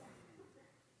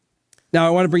 Now, I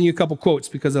want to bring you a couple quotes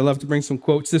because I love to bring some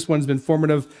quotes. This one's been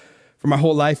formative for my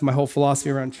whole life, my whole philosophy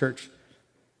around church.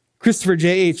 Christopher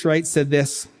J.H. Wright said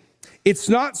this, it's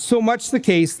not so much the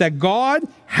case that God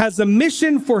has a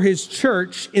mission for his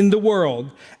church in the world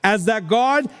as that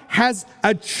God has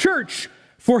a church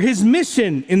for his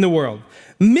mission in the world.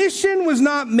 Mission was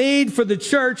not made for the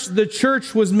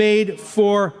church was made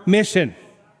for mission.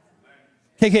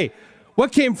 Okay.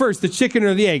 What came first, the chicken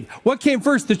or the egg? What came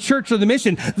first, the church or the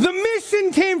mission? The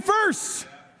mission came first.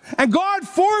 And God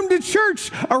formed a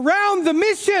church around the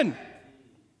mission.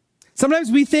 Sometimes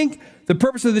we think the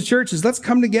purpose of the church is let's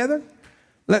come together,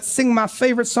 let's sing my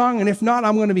favorite song, and if not,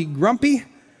 I'm going to be grumpy,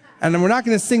 and then we're not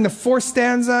going to sing the fourth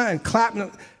stanza and clap.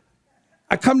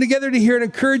 I come together to hear an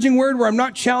encouraging word where I'm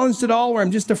not challenged at all, where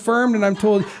I'm just affirmed and I'm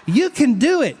told, you can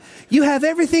do it. You have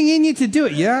everything in you to do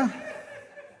it. Yeah?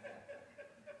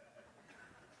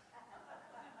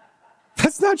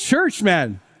 That's not church,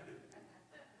 man.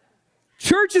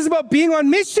 Church is about being on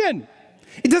mission.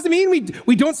 It doesn't mean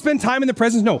we don't spend time in the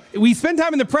presence. No, we spend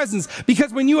time in the presence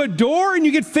because when you adore and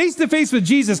you get face to face with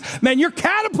Jesus, man, you're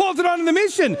catapulted onto the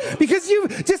mission because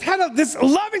you've just had this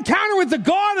love encounter with the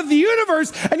God of the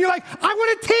universe, and you're like, I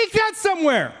want to take that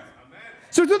somewhere.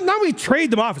 So not we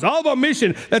trade them off. It's all about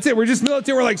mission. That's it. We're just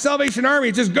military. We're like Salvation Army.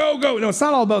 It's just go, go. No, it's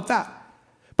not all about that.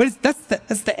 But that's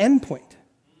the end point.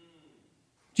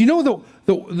 Do you know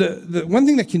the one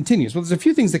thing that continues? Well, there's a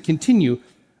few things that continue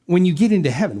when you get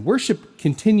into heaven. Worship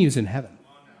continues in heaven.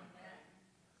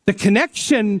 The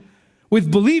connection with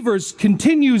believers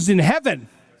continues in heaven.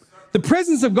 The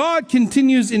presence of God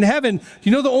continues in heaven. Do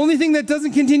you know the only thing that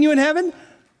doesn't continue in heaven?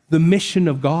 The mission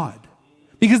of God.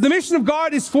 Because the mission of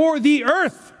God is for the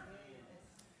earth.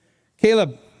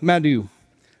 Caleb, Madhu,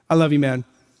 I love you, man.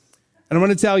 And I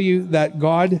want to tell you that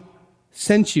God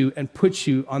sent you and put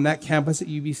you on that campus at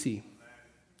UBC.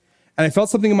 And I felt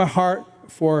something in my heart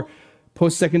for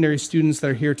post-secondary students that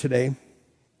are here today,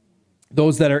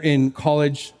 those that are in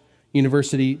college,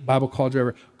 university, Bible college,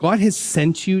 whatever. God has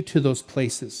sent you to those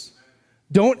places.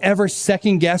 Don't ever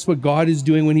second guess what God is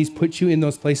doing when he's put you in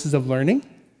those places of learning,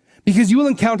 because you will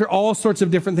encounter all sorts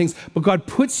of different things, but God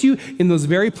puts you in those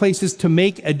very places to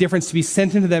make a difference, to be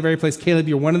sent into that very place. Caleb,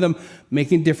 you're one of them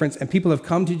making a difference, and people have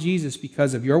come to Jesus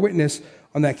because of your witness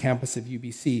on that campus of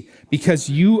UBC, because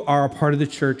you are a part of the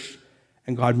church,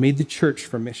 and God made the church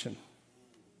for mission.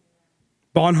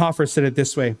 Bonhoeffer said it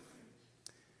this way: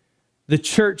 the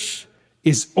church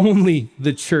is only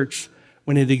the church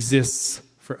when it exists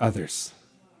for others.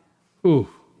 Ooh,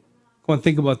 go on,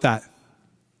 think about that.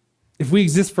 If we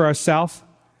exist for ourselves,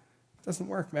 it doesn't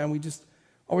work, man.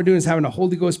 All we're doing is having a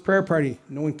Holy Ghost prayer party.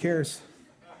 No one cares.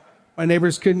 My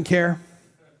neighbors couldn't care.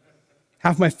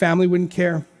 Half my family wouldn't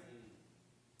care.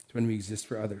 It's when we exist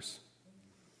for others.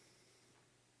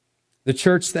 The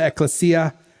church, the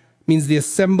ecclesia, means the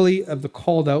assembly of the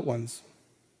called out ones.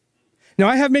 Now,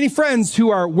 I have many friends who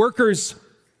are workers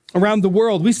around the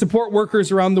world. We support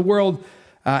workers around the world,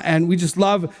 and we just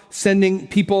love sending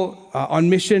people on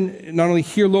mission, not only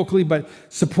here locally, but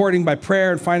supporting by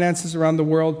prayer and finances around the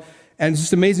world. And it's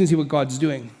just amazing to see what God's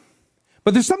doing.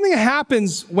 But there's something that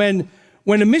happens when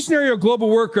a missionary or global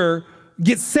worker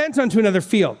gets sent onto another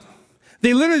field.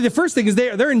 They literally, the first thing is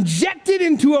they're injected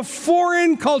into a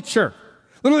foreign culture,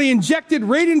 literally injected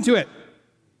right into it.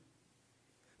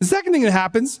 The second thing that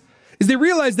happens is they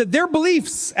realize that their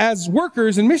beliefs as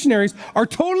workers and missionaries are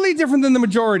totally different than the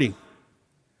majority.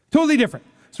 Totally different.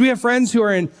 So we have friends who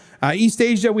are in East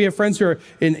Asia. We have friends who are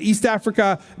in East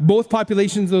Africa. Both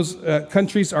populations of those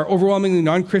countries are overwhelmingly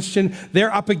non-Christian.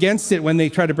 They're up against it when they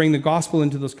try to bring the gospel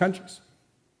into those countries.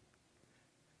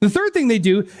 The third thing they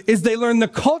do is they learn the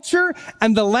culture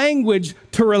and the language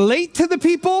to relate to the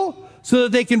people so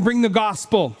that they can bring the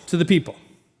gospel to the people.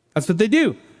 That's what they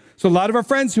do. So a lot of our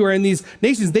friends who are in these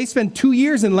nations, they spend 2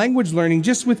 years in language learning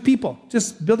just with people,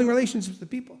 just building relationships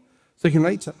with people so they can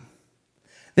relate to them.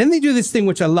 Then they do this thing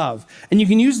which I love. And you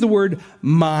can use the word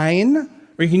mine,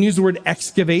 or you can use the word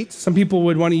excavate. Some people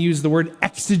would want to use the word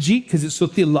exegete because it's so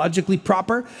theologically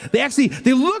proper. They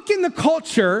look in the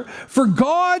culture for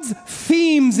God's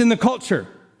themes in the culture.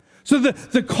 So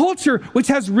the culture which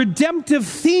has redemptive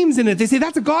themes in it, they say,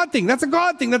 that's a God thing, that's a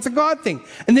God thing, that's a God thing.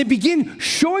 And they begin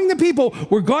showing the people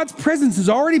where God's presence has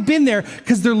already been there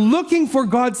because they're looking for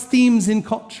God's themes in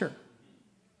culture.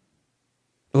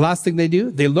 The last thing they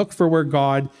do, they look for where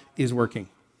God is working.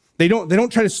 They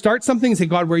don't try to start something and say,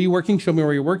 God, where are you working? Show me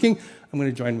where you're working. I'm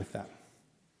going to join with that.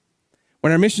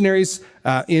 When our missionaries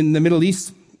in the Middle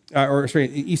East,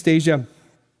 East Asia,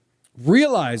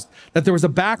 realized that there was a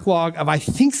backlog of, I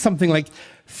think, something like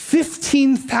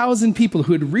 15,000 people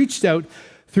who had reached out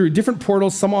through different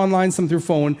portals, some online, some through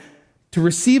phone, to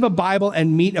receive a Bible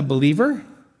and meet a believer,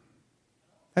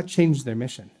 that changed their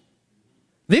mission.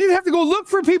 They didn't have to go look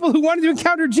for people who wanted to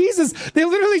encounter Jesus. They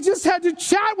literally just had to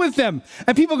chat with them.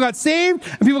 And people got saved,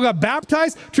 and people got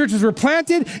baptized. Churches were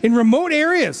planted in remote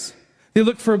areas. They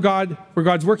look for God where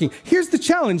God's working. Here's the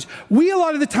challenge. We, a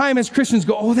lot of the time as Christians,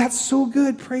 go, oh, that's so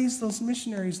good. Praise those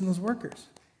missionaries and those workers.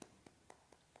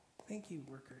 Thank you,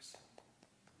 workers.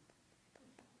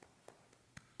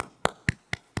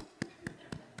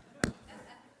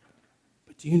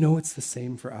 But do you know it's the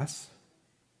same for us?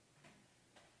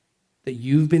 That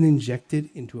you've been injected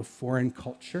into a foreign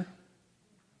culture?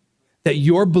 That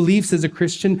your beliefs as a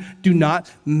Christian do not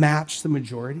match the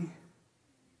majority?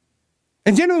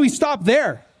 And generally we stop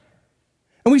there.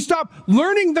 And we stop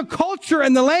learning the culture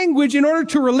and the language in order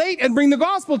to relate and bring the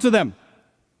gospel to them.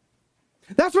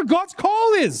 That's what God's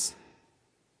call is.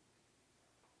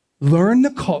 Learn the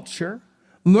culture,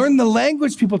 learn the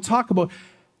language people talk about,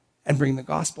 and bring the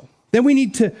gospel. Then we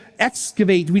need to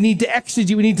excavate, we need to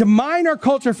exegete, we need to mine our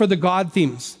culture for the God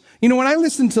themes. You know, when I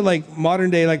listen to like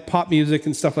modern day like pop music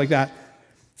and stuff like that,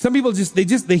 some people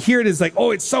they hear it as like,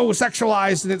 oh, it's so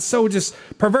sexualized and it's so just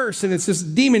perverse and it's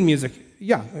just demon music.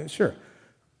 Yeah, sure.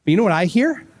 But you know what I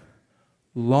hear?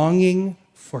 Longing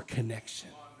for connection.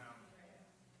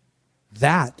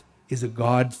 That is a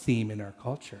God theme in our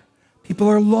culture. People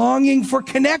are longing for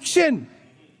connection.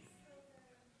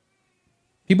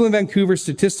 People in Vancouver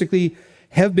statistically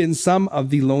have been some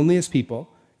of the loneliest people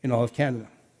in all of Canada.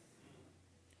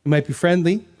 We might be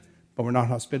friendly, but we're not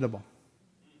hospitable.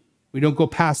 We don't go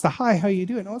past the, hi, how you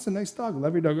doing? Oh, it's a nice dog. I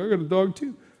love your dog. I got a dog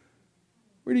too.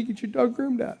 Where do you get your dog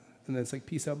groomed at? And then it's like,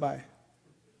 peace out, bye.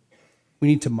 We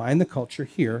need to mine the culture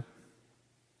here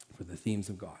for the themes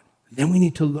of God. And then we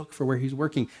need to look for where he's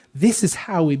working. This is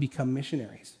how we become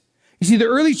missionaries. You see, the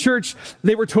early church,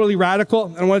 they were totally radical.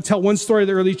 And I want to tell one story of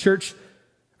the early church.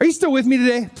 Are you still with me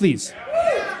today? Please.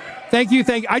 Thank you.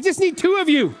 I just need 2 of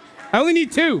you. I only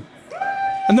need 2.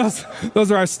 And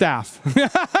those are our staff.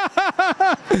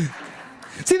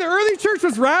 See, the early church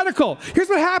was radical. Here's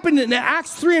what happened in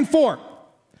Acts 3 and 4.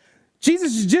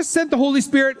 Jesus just sent the Holy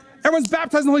Spirit. Everyone's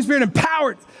baptized in the Holy Spirit and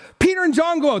empowered. Peter and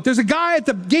John go out. There's a guy at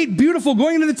the gate, beautiful,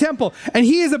 going into the temple. And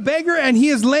he is a beggar and he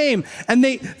is lame. And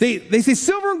they say,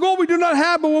 silver and gold we do not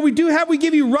have, but what we do have, we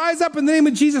give you. Rise up in the name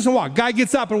of Jesus and walk. Guy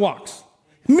gets up and walks.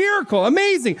 Miracle,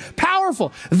 amazing,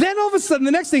 powerful. Then all of a sudden,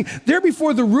 the next thing, they're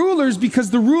before the rulers because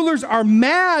the rulers are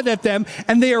mad at them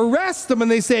and they arrest them and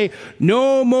they say,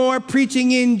 no more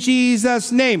preaching in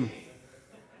Jesus' name.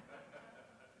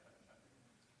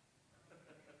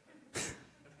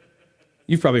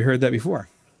 You've probably heard that before.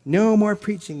 No more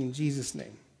preaching in Jesus'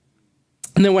 name.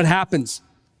 And then what happens?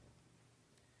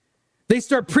 They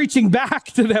start preaching back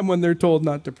to them when they're told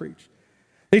not to preach.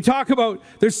 They talk about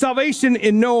there's salvation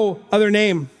in no other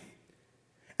name.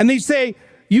 And they say,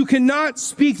 you cannot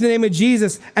speak the name of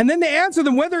Jesus. And then they answer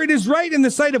them, whether it is right in the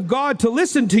sight of God to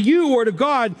listen to you or to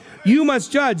God, you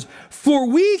must judge. For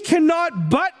we cannot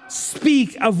but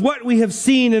speak of what we have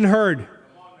seen and heard.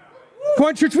 Come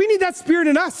on, church, we need that spirit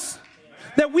in us.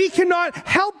 That we cannot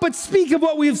help but speak of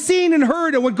what we have seen and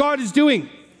heard and what God is doing.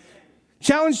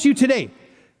 Challenge to you today.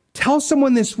 Tell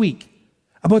someone this week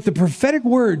about the prophetic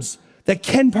words that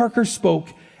Ken Parker spoke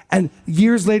and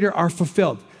years later are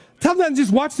fulfilled. Tell them,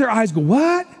 just watch their eyes go,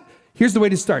 what? Here's the way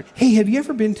to start. Hey, have you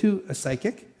ever been to a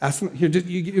psychic? Ask them, here,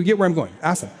 you get where I'm going.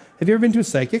 Ask them, have you ever been to a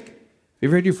psychic? Have you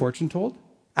ever had your fortune told?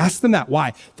 Ask them that.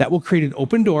 Why? That will create an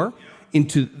open door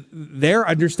into their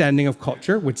understanding of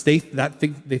culture, which they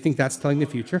think that's telling the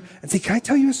future, and say, can I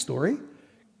tell you a story?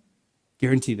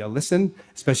 Guaranteed they'll listen,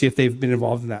 especially if they've been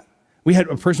involved in that. We had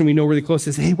a person we know really close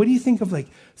that said, hey, what do you think of like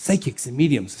psychics and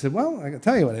mediums? I said, well, I can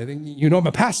tell you what I think. You know I'm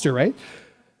a pastor, right?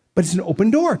 But it's an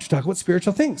open door to talk about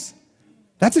spiritual things.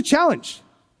 That's a challenge.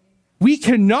 We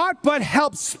cannot but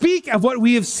help speak of what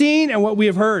we have seen and what we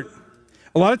have heard.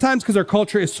 A lot of times, because our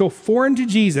culture is so foreign to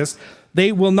Jesus,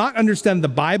 they will not understand the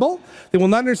Bible, they will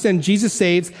not understand Jesus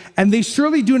saves, and they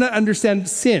surely do not understand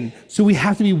sin. So we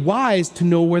have to be wise to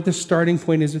know where the starting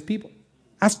point is with people.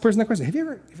 Ask the person that question, have you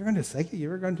ever gone to a psychic? You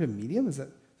ever gone to a medium? Is that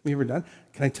something you ever done?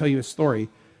 Can I tell you a story?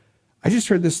 I just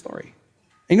heard this story.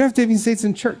 And you don't have to even say it's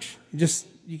in church.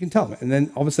 You can tell them. And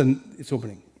then all of a sudden, it's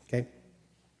opening, okay?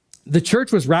 The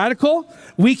church was radical.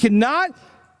 We cannot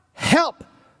help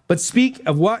but speak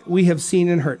of what we have seen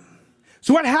and heard.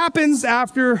 So what happens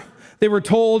after they were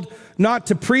told not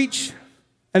to preach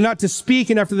and not to speak,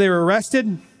 and after they were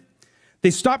arrested?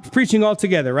 They stopped preaching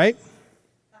altogether, right?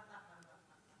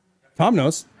 Tom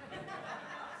knows.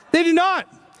 They did not.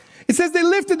 It says they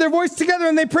lifted their voice together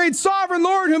and they prayed, Sovereign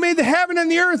Lord, who made the heaven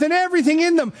and the earth and everything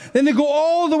in them. Then they go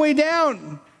all the way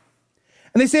down.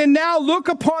 And they say, now look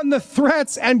upon the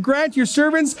threats and grant your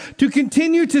servants to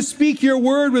continue to speak your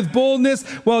word with boldness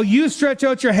while you stretch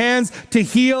out your hands to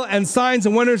heal, and signs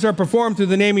and wonders are performed through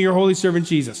the name of your holy servant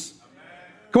Jesus.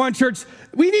 Come on, church.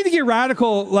 We need to get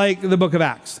radical like the book of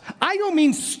Acts. I don't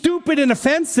mean stupid and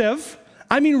offensive.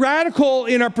 I mean radical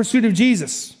in our pursuit of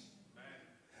Jesus.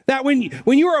 That when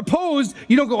you are opposed,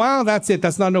 you don't go, oh, that's it.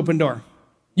 That's not an open door.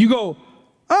 You go,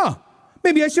 oh,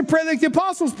 maybe I should pray like the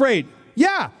apostles prayed.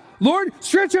 Yeah. Lord,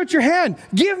 stretch out your hand.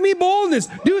 Give me boldness.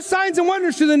 Do signs and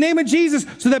wonders through the name of Jesus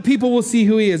so that people will see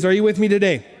who he is. Are you with me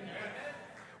today?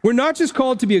 We're not just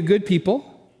called to be a good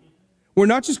people. We're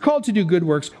not just called to do good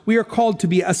works. We are called to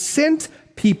be a sent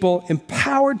people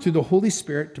empowered through the Holy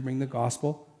Spirit to bring the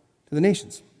gospel to the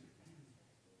nations.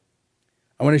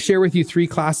 I want to share with you 3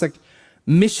 classic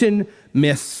mission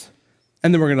myths,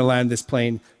 and then we're going to land this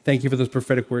plane. Thank you for those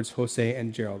prophetic words, Jose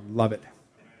and Gerald. Love it.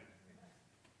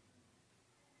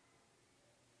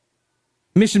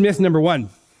 Mission myth number 1.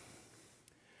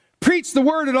 Preach the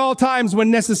word at all times,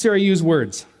 when necessary, use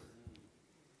words.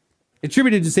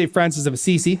 Attributed to St. Francis of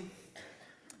Assisi.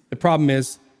 The problem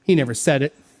is, he never said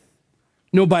it.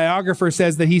 No biographer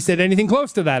says that he said anything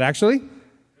close to that, actually.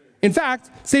 In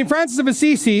fact, St. Francis of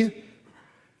Assisi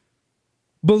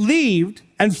believed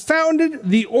and founded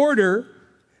the order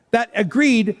that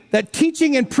agreed that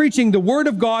teaching and preaching the word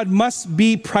of God must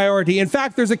be priority. In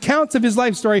fact, there's accounts of his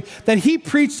life story that he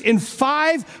preached in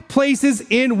 5 places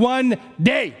in one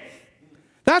day.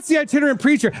 That's the itinerant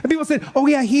preacher. And people said, oh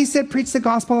yeah, he said preach the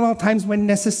gospel at all times, when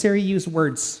necessary, use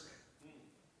words.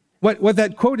 What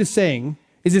that quote is saying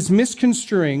is it's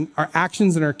misconstruing our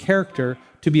actions and our character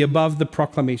to be above the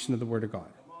proclamation of the word of God.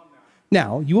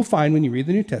 Now, you will find when you read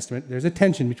the New Testament, there's a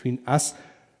tension between us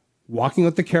walking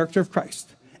with the character of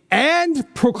Christ and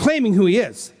proclaiming who he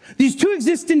is. These two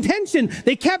exist in tension.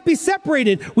 They can't be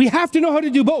separated. We have to know how to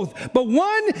do both. But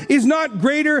one is not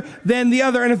greater than the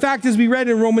other. And in fact, as we read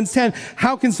in Romans 10,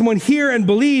 how can someone hear and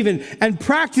believe and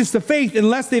practice the faith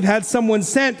unless they've had someone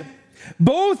sent?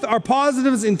 Both are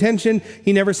positives in tension.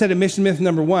 He never said in mission myth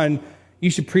number 1, you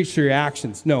should preach through your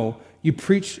actions. No, you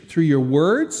preach through your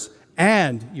words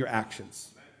and your actions.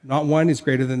 Not one is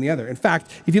greater than the other. In fact,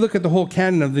 if you look at the whole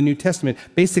canon of the New Testament,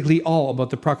 basically all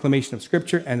about the proclamation of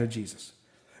Scripture and of Jesus.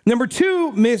 Number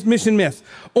 2, mission myth.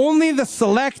 Only the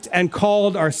select and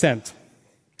called are sent.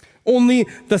 Only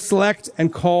the select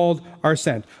and called are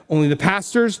sent. Only the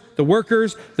pastors, the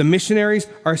workers, the missionaries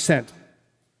are sent.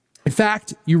 In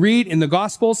fact, you read in the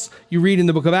Gospels, you read in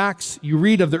the book of Acts, you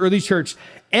read of the early church,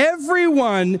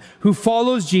 everyone who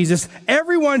follows Jesus,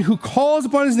 everyone who calls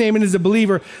upon his name and is a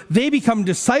believer, they become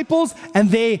disciples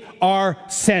and they are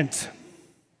sent.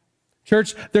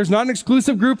 Church, there's not an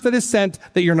exclusive group that is sent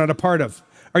that you're not a part of.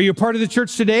 Are you a part of the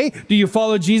church today? Do you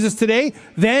follow Jesus today?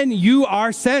 Then you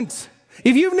are sent.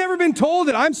 If you've never been told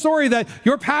it, I'm sorry that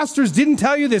your pastors didn't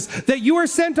tell you this, that you are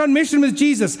sent on mission with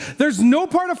Jesus. There's no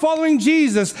part of following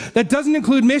Jesus that doesn't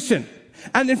include mission.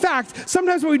 And in fact,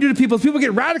 sometimes what we do to people is people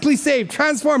get radically saved,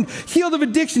 transformed, healed of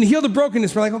addiction, healed of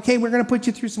brokenness. We're like, okay, we're going to put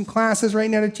you through some classes right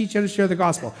now to teach you how to share the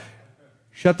gospel.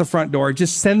 Shut the front door.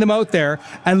 Just send them out there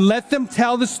and let them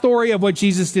tell the story of what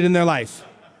Jesus did in their life.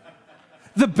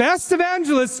 The best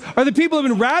evangelists are the people who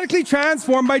have been radically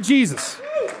transformed by Jesus.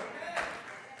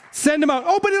 Send them out.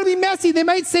 Oh, but it'll be messy. They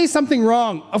might say something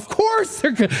wrong. Of course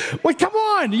they're good. Wait, come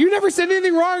on. You never said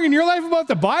anything wrong in your life about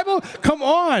the Bible? Come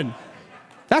on.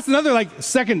 That's another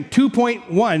second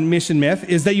 2.1 mission myth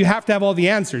is that you have to have all the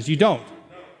answers. You don't.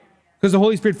 Because the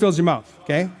Holy Spirit fills your mouth,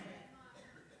 okay?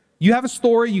 You have a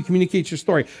story, you communicate your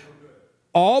story.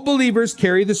 All believers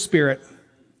carry the Spirit.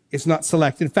 It's not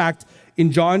select. In fact,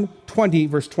 in John 20,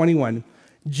 verse 21,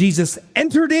 Jesus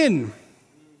entered in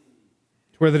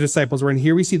where the disciples were. And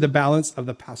here we see the balance of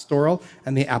the pastoral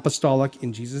and the apostolic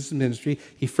in Jesus' ministry.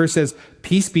 He first says,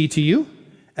 peace be to you.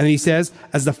 And then he says,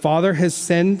 as the Father has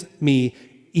sent me,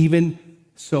 even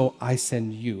so I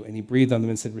send you. And he breathed on them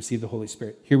and said, receive the Holy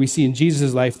Spirit. Here we see in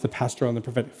Jesus' life the pastoral and the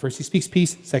prophetic. First he speaks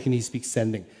peace. Second he speaks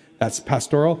sending. That's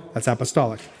pastoral. That's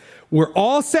apostolic. We're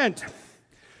all sent.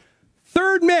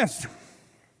 Third myth.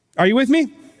 Are you with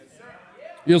me?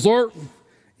 Yes, sir.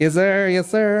 Yes, sir.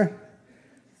 Yes, sir.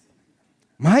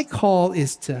 My call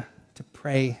is to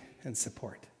pray and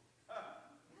support.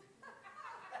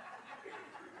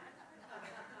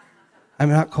 I'm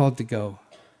not called to go.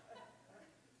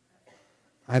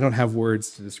 I don't have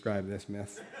words to describe this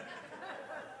myth.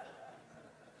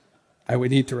 I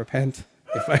would need to repent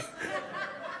if I...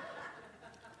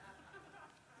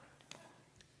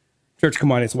 Church,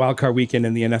 come on, it's wild card weekend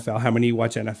in the NFL. How many of you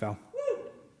watch NFL?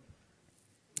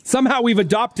 Somehow we've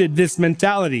adopted this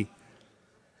mentality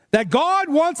that God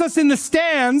wants us in the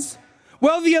stands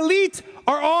while the elite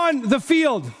are on the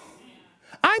field.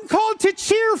 I'm called to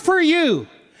cheer for you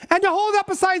and to hold up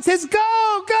a sign that says,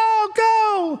 go, go,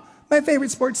 go. My favorite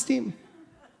sports team.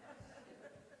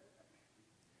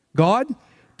 God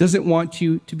doesn't want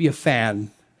you to be a fan.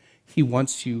 He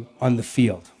wants you on the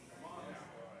field.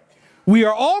 We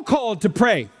are all called to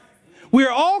pray. We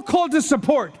are all called to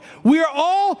support. We are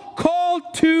all called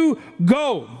to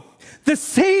go. The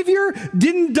Savior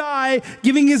didn't die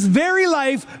giving his very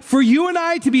life for you and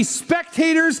I to be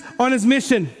spectators on his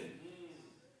mission.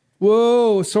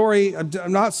 Whoa, sorry,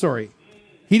 I'm not sorry.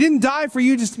 He didn't die for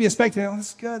you just to be a spectator. Oh,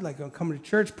 that's good. Like, I'll come to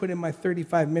church, put in my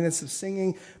 35 minutes of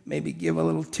singing, maybe give a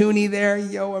little toonie there.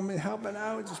 Yo, I'm helping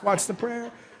out. Just watch the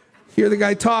prayer. Hear the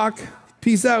guy talk.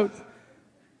 Peace out.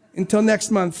 Until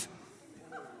next month.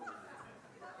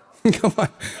 Come on.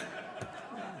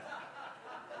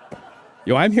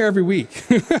 Yo, I'm here every week.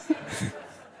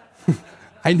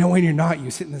 I know when you're not. You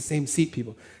sit in the same seat,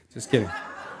 people. Just kidding.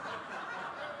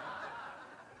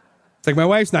 It's like my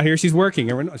wife's not here. She's working.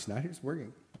 Everyone knows she's not here. She's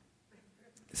working.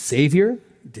 The Savior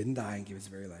didn't die and give his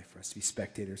very life for us to be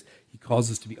spectators. He calls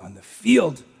us to be on the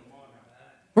field.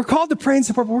 We're called to pray and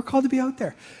support, but we're called to be out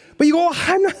there. But you go,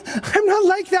 I'm not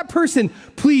like that person.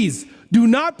 Please, do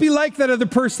not be like that other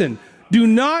person. Do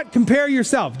not compare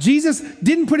yourself. Jesus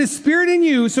didn't put his Spirit in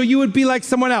you so you would be like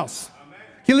someone else.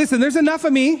 Okay, listen, there's enough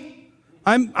of me.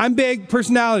 I'm big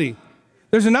personality.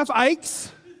 There's enough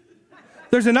Ikes.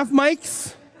 There's enough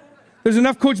Mikes. There's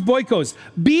enough Coach Boykos.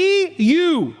 Be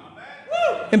you.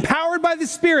 Empowered by the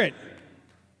Spirit.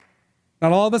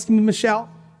 Not all of us can be Michelle.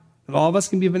 Not all of us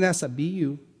can be Vanessa. Be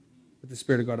you with the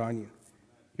Spirit of God on you.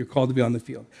 You're called to be on the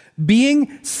field.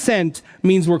 Being sent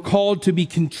means we're called to be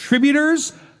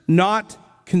contributors, not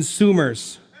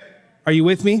consumers. Are you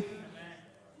with me?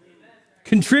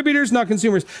 Contributors, not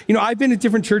consumers. You know, I've been at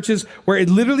different churches where it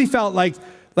literally felt like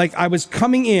I was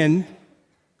coming in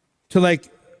to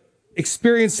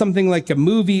experience something like a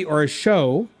movie or a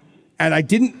show, and I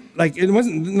didn't, it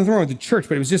wasn't nothing wrong with the church,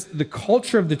 but it was just the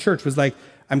culture of the church was like,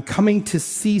 I'm coming to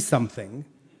see something,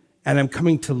 and I'm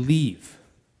coming to leave.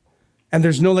 And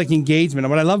there's no engagement. And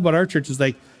what I love about our church is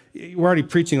we're already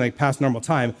preaching past normal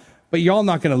time, but you're all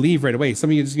not going to leave right away. Some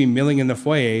of you just be milling in the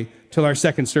foyer till our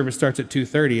second service starts at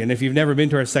 2:30. And if you've never been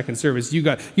to our second service, you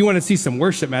want to see some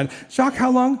worship, man. Jacques,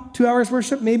 how long? 2 hours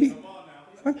worship, maybe?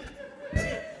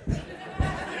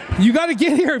 You got to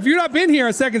get here. If you've not been here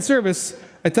on second service,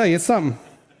 I tell you, it's something.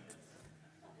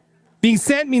 Being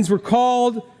sent means we're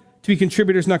called to be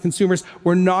contributors, not consumers.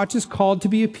 We're not just called to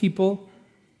be a people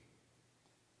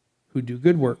who do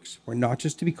good works. We're not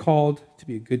just to be called to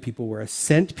be a good people. We're a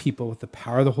sent people with the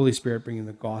power of the Holy Spirit bringing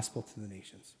the gospel to the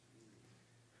nations.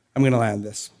 I'm going to land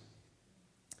this.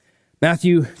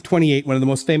 Matthew 28, one of the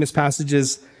most famous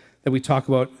passages that we talk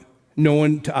about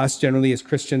known to us generally as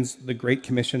Christians, the Great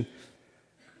Commission.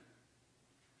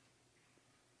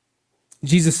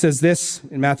 Jesus says this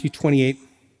in Matthew 28,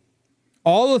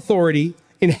 all authority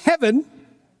in heaven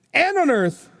and on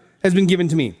earth has been given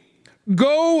to me.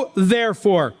 Go,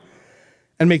 therefore,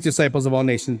 and make disciples of all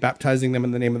nations, baptizing them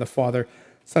in the name of the Father,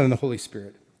 Son, and the Holy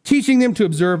Spirit, teaching them to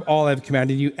observe all I have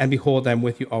commanded you, and behold, I'm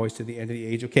with you always to the end of the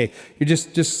age. Okay, you're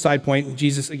just side point.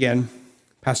 Jesus, again,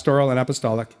 pastoral and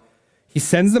apostolic. He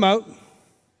sends them out,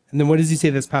 and then what does he say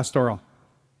that's pastoral?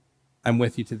 I'm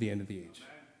with you to the end of the age.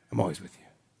 I'm always with you.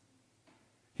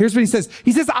 Here's what he says.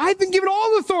 He says, I've been given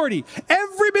all authority,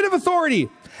 every bit of authority.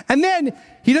 And then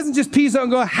he doesn't just peace out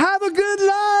and go, have a good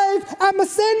life. I'm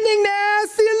ascending now.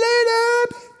 See you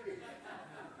later.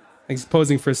 He's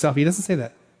posing for himself. He doesn't say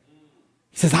that.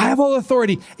 He says, I have all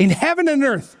authority in heaven and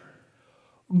earth.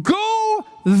 Go,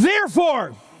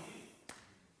 therefore.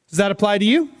 Does that apply to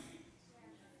you?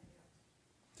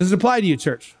 Does it apply to you,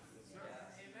 church?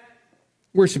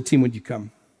 Worship team, would you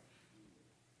come?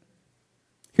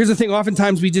 Here's the thing,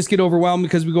 oftentimes we just get overwhelmed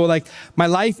because we go like, my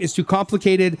life is too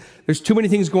complicated. There's too many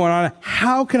things going on.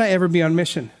 How can I ever be on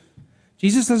mission?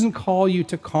 Jesus doesn't call you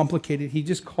to complicate it. He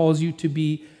just calls you to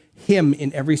be him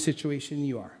in every situation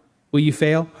you are. Will you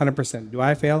fail? 100%. Do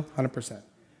I fail? 100%.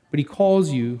 But he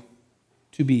calls you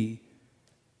to be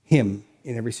him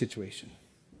in every situation.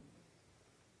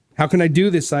 How can I do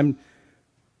this? I'm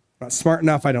not smart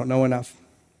enough. I don't know enough.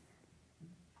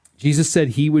 Jesus said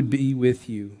he would be with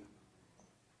you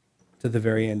to the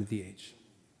very end of the age.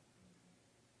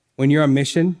 When you're on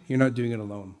mission, you're not doing it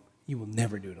alone. You will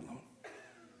never do it alone.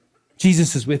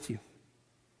 Jesus is with you.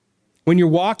 When you're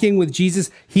walking with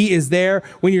Jesus, he is there.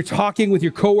 When you're talking with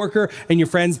your coworker and your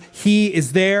friends, he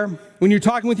is there. When you're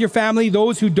talking with your family,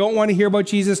 those who don't want to hear about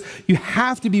Jesus, you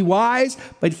have to be wise,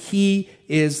 but he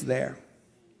is there.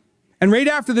 And right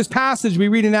after this passage, we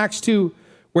read in Acts 2,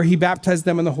 where he baptized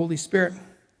them in the Holy Spirit.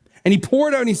 And he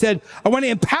poured out and he said, I want to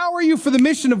empower you for the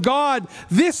mission of God.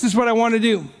 This is what I want to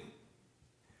do.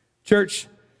 Church,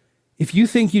 if you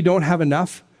think you don't have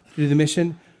enough to do the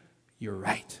mission, you're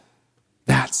right.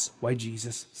 That's why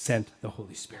Jesus sent the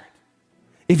Holy Spirit.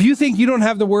 If you think you don't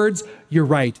have the words, you're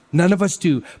right. None of us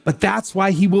do. But that's why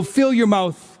he will fill your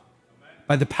mouth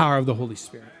by the power of the Holy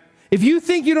Spirit. If you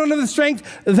think you don't have the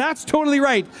strength, that's totally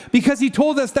right. Because he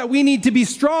told us that we need to be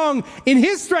strong in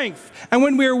his strength. And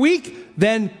when we are weak,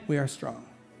 then we are strong.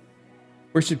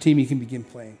 Worship team, you can begin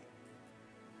playing.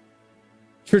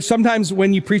 Church, sometimes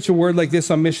when you preach a word like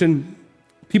this on mission,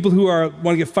 people who want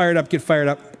to get fired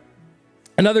up.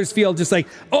 And others feel just like,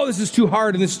 oh, this is too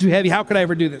hard and this is too heavy. How could I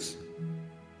ever do this?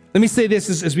 Let me say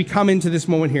this as we come into this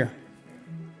moment here.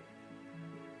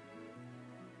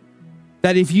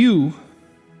 That if you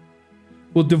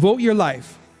will devote your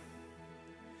life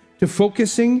to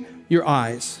focusing your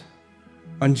eyes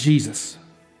on Jesus,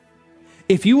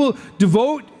 if you will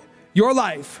devote your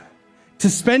life to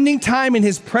spending time in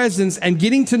his presence and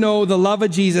getting to know the love of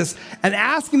Jesus and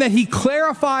asking that he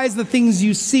clarifies the things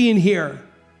you see and hear,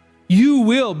 you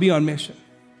will be on mission.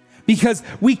 Because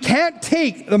we can't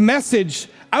take the message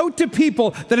out to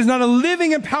people that is not a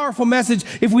living and powerful message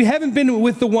if we haven't been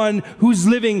with the one who's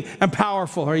living and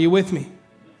powerful. Are you with me?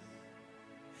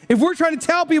 If we're trying to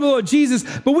tell people about Jesus,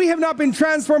 but we have not been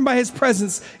transformed by his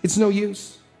presence, it's no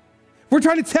use. If we're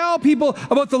trying to tell people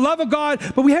about the love of God,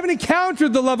 but we haven't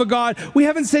encountered the love of God, we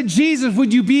haven't said, Jesus,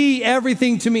 would you be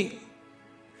everything to me?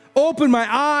 Open my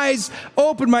eyes,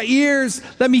 open my ears,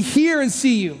 let me hear and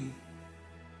see you.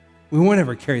 We won't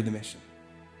ever carry the mission.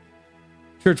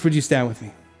 Church, would you stand with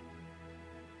me?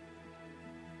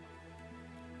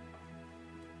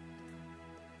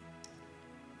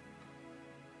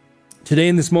 Today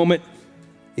in this moment,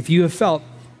 if you have felt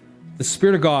the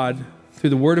Spirit of God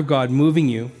through the Word of God moving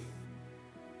you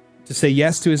to say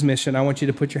yes to his mission, I want you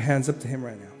to put your hands up to him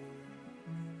right now.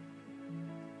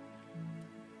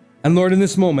 And Lord, in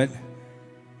this moment,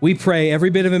 we pray every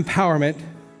bit of empowerment,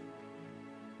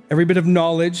 every bit of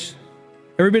knowledge,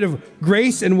 every bit of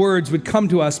grace and words would come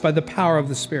to us by the power of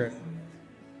the Spirit.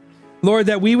 Lord,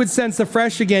 that we would sense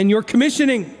afresh again your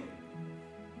commissioning.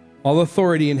 All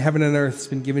authority in heaven and earth has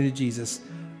been given to Jesus.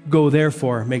 Go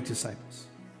therefore, make disciples.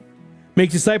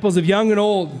 Make disciples of young and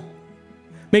old.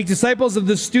 Make disciples of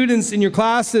the students in your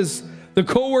classes, the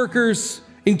co-workers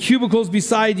in cubicles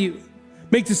beside you.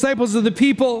 Make disciples of the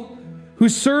people who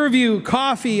serve you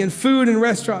coffee and food in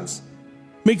restaurants.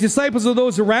 Make disciples of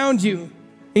those around you,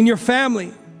 in your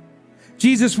family.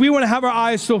 Jesus, we want to have our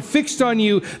eyes so fixed on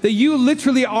you that you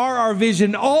literally are our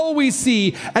vision, all we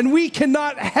see, and we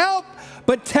cannot help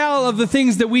but tell of the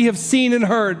things that we have seen and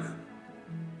heard.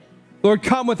 Lord,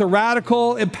 come with a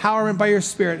radical empowerment by your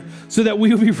Spirit so that we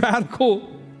will be radical,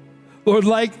 Lord,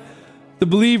 like the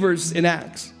believers in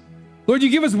Acts. Lord, you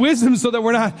give us wisdom so that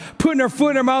we're not putting our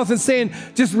foot in our mouth and saying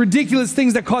just ridiculous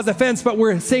things that cause offense, but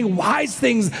we're saying wise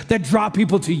things that draw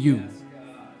people to you.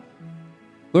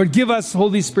 Lord, give us,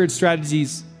 Holy Spirit,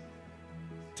 strategies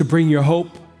to bring your hope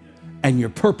and your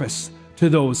purpose to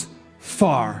those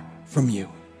far from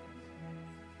you.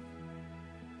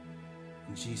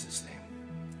 In Jesus' name,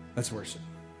 let's worship.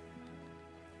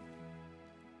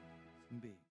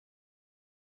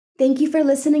 Thank you for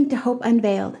listening to Hope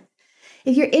Unveiled.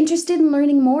 If you're interested in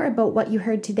learning more about what you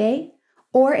heard today,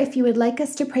 or if you would like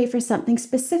us to pray for something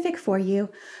specific for you,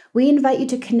 we invite you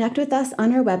to connect with us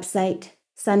on our website,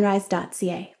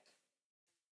 sonrise.ca.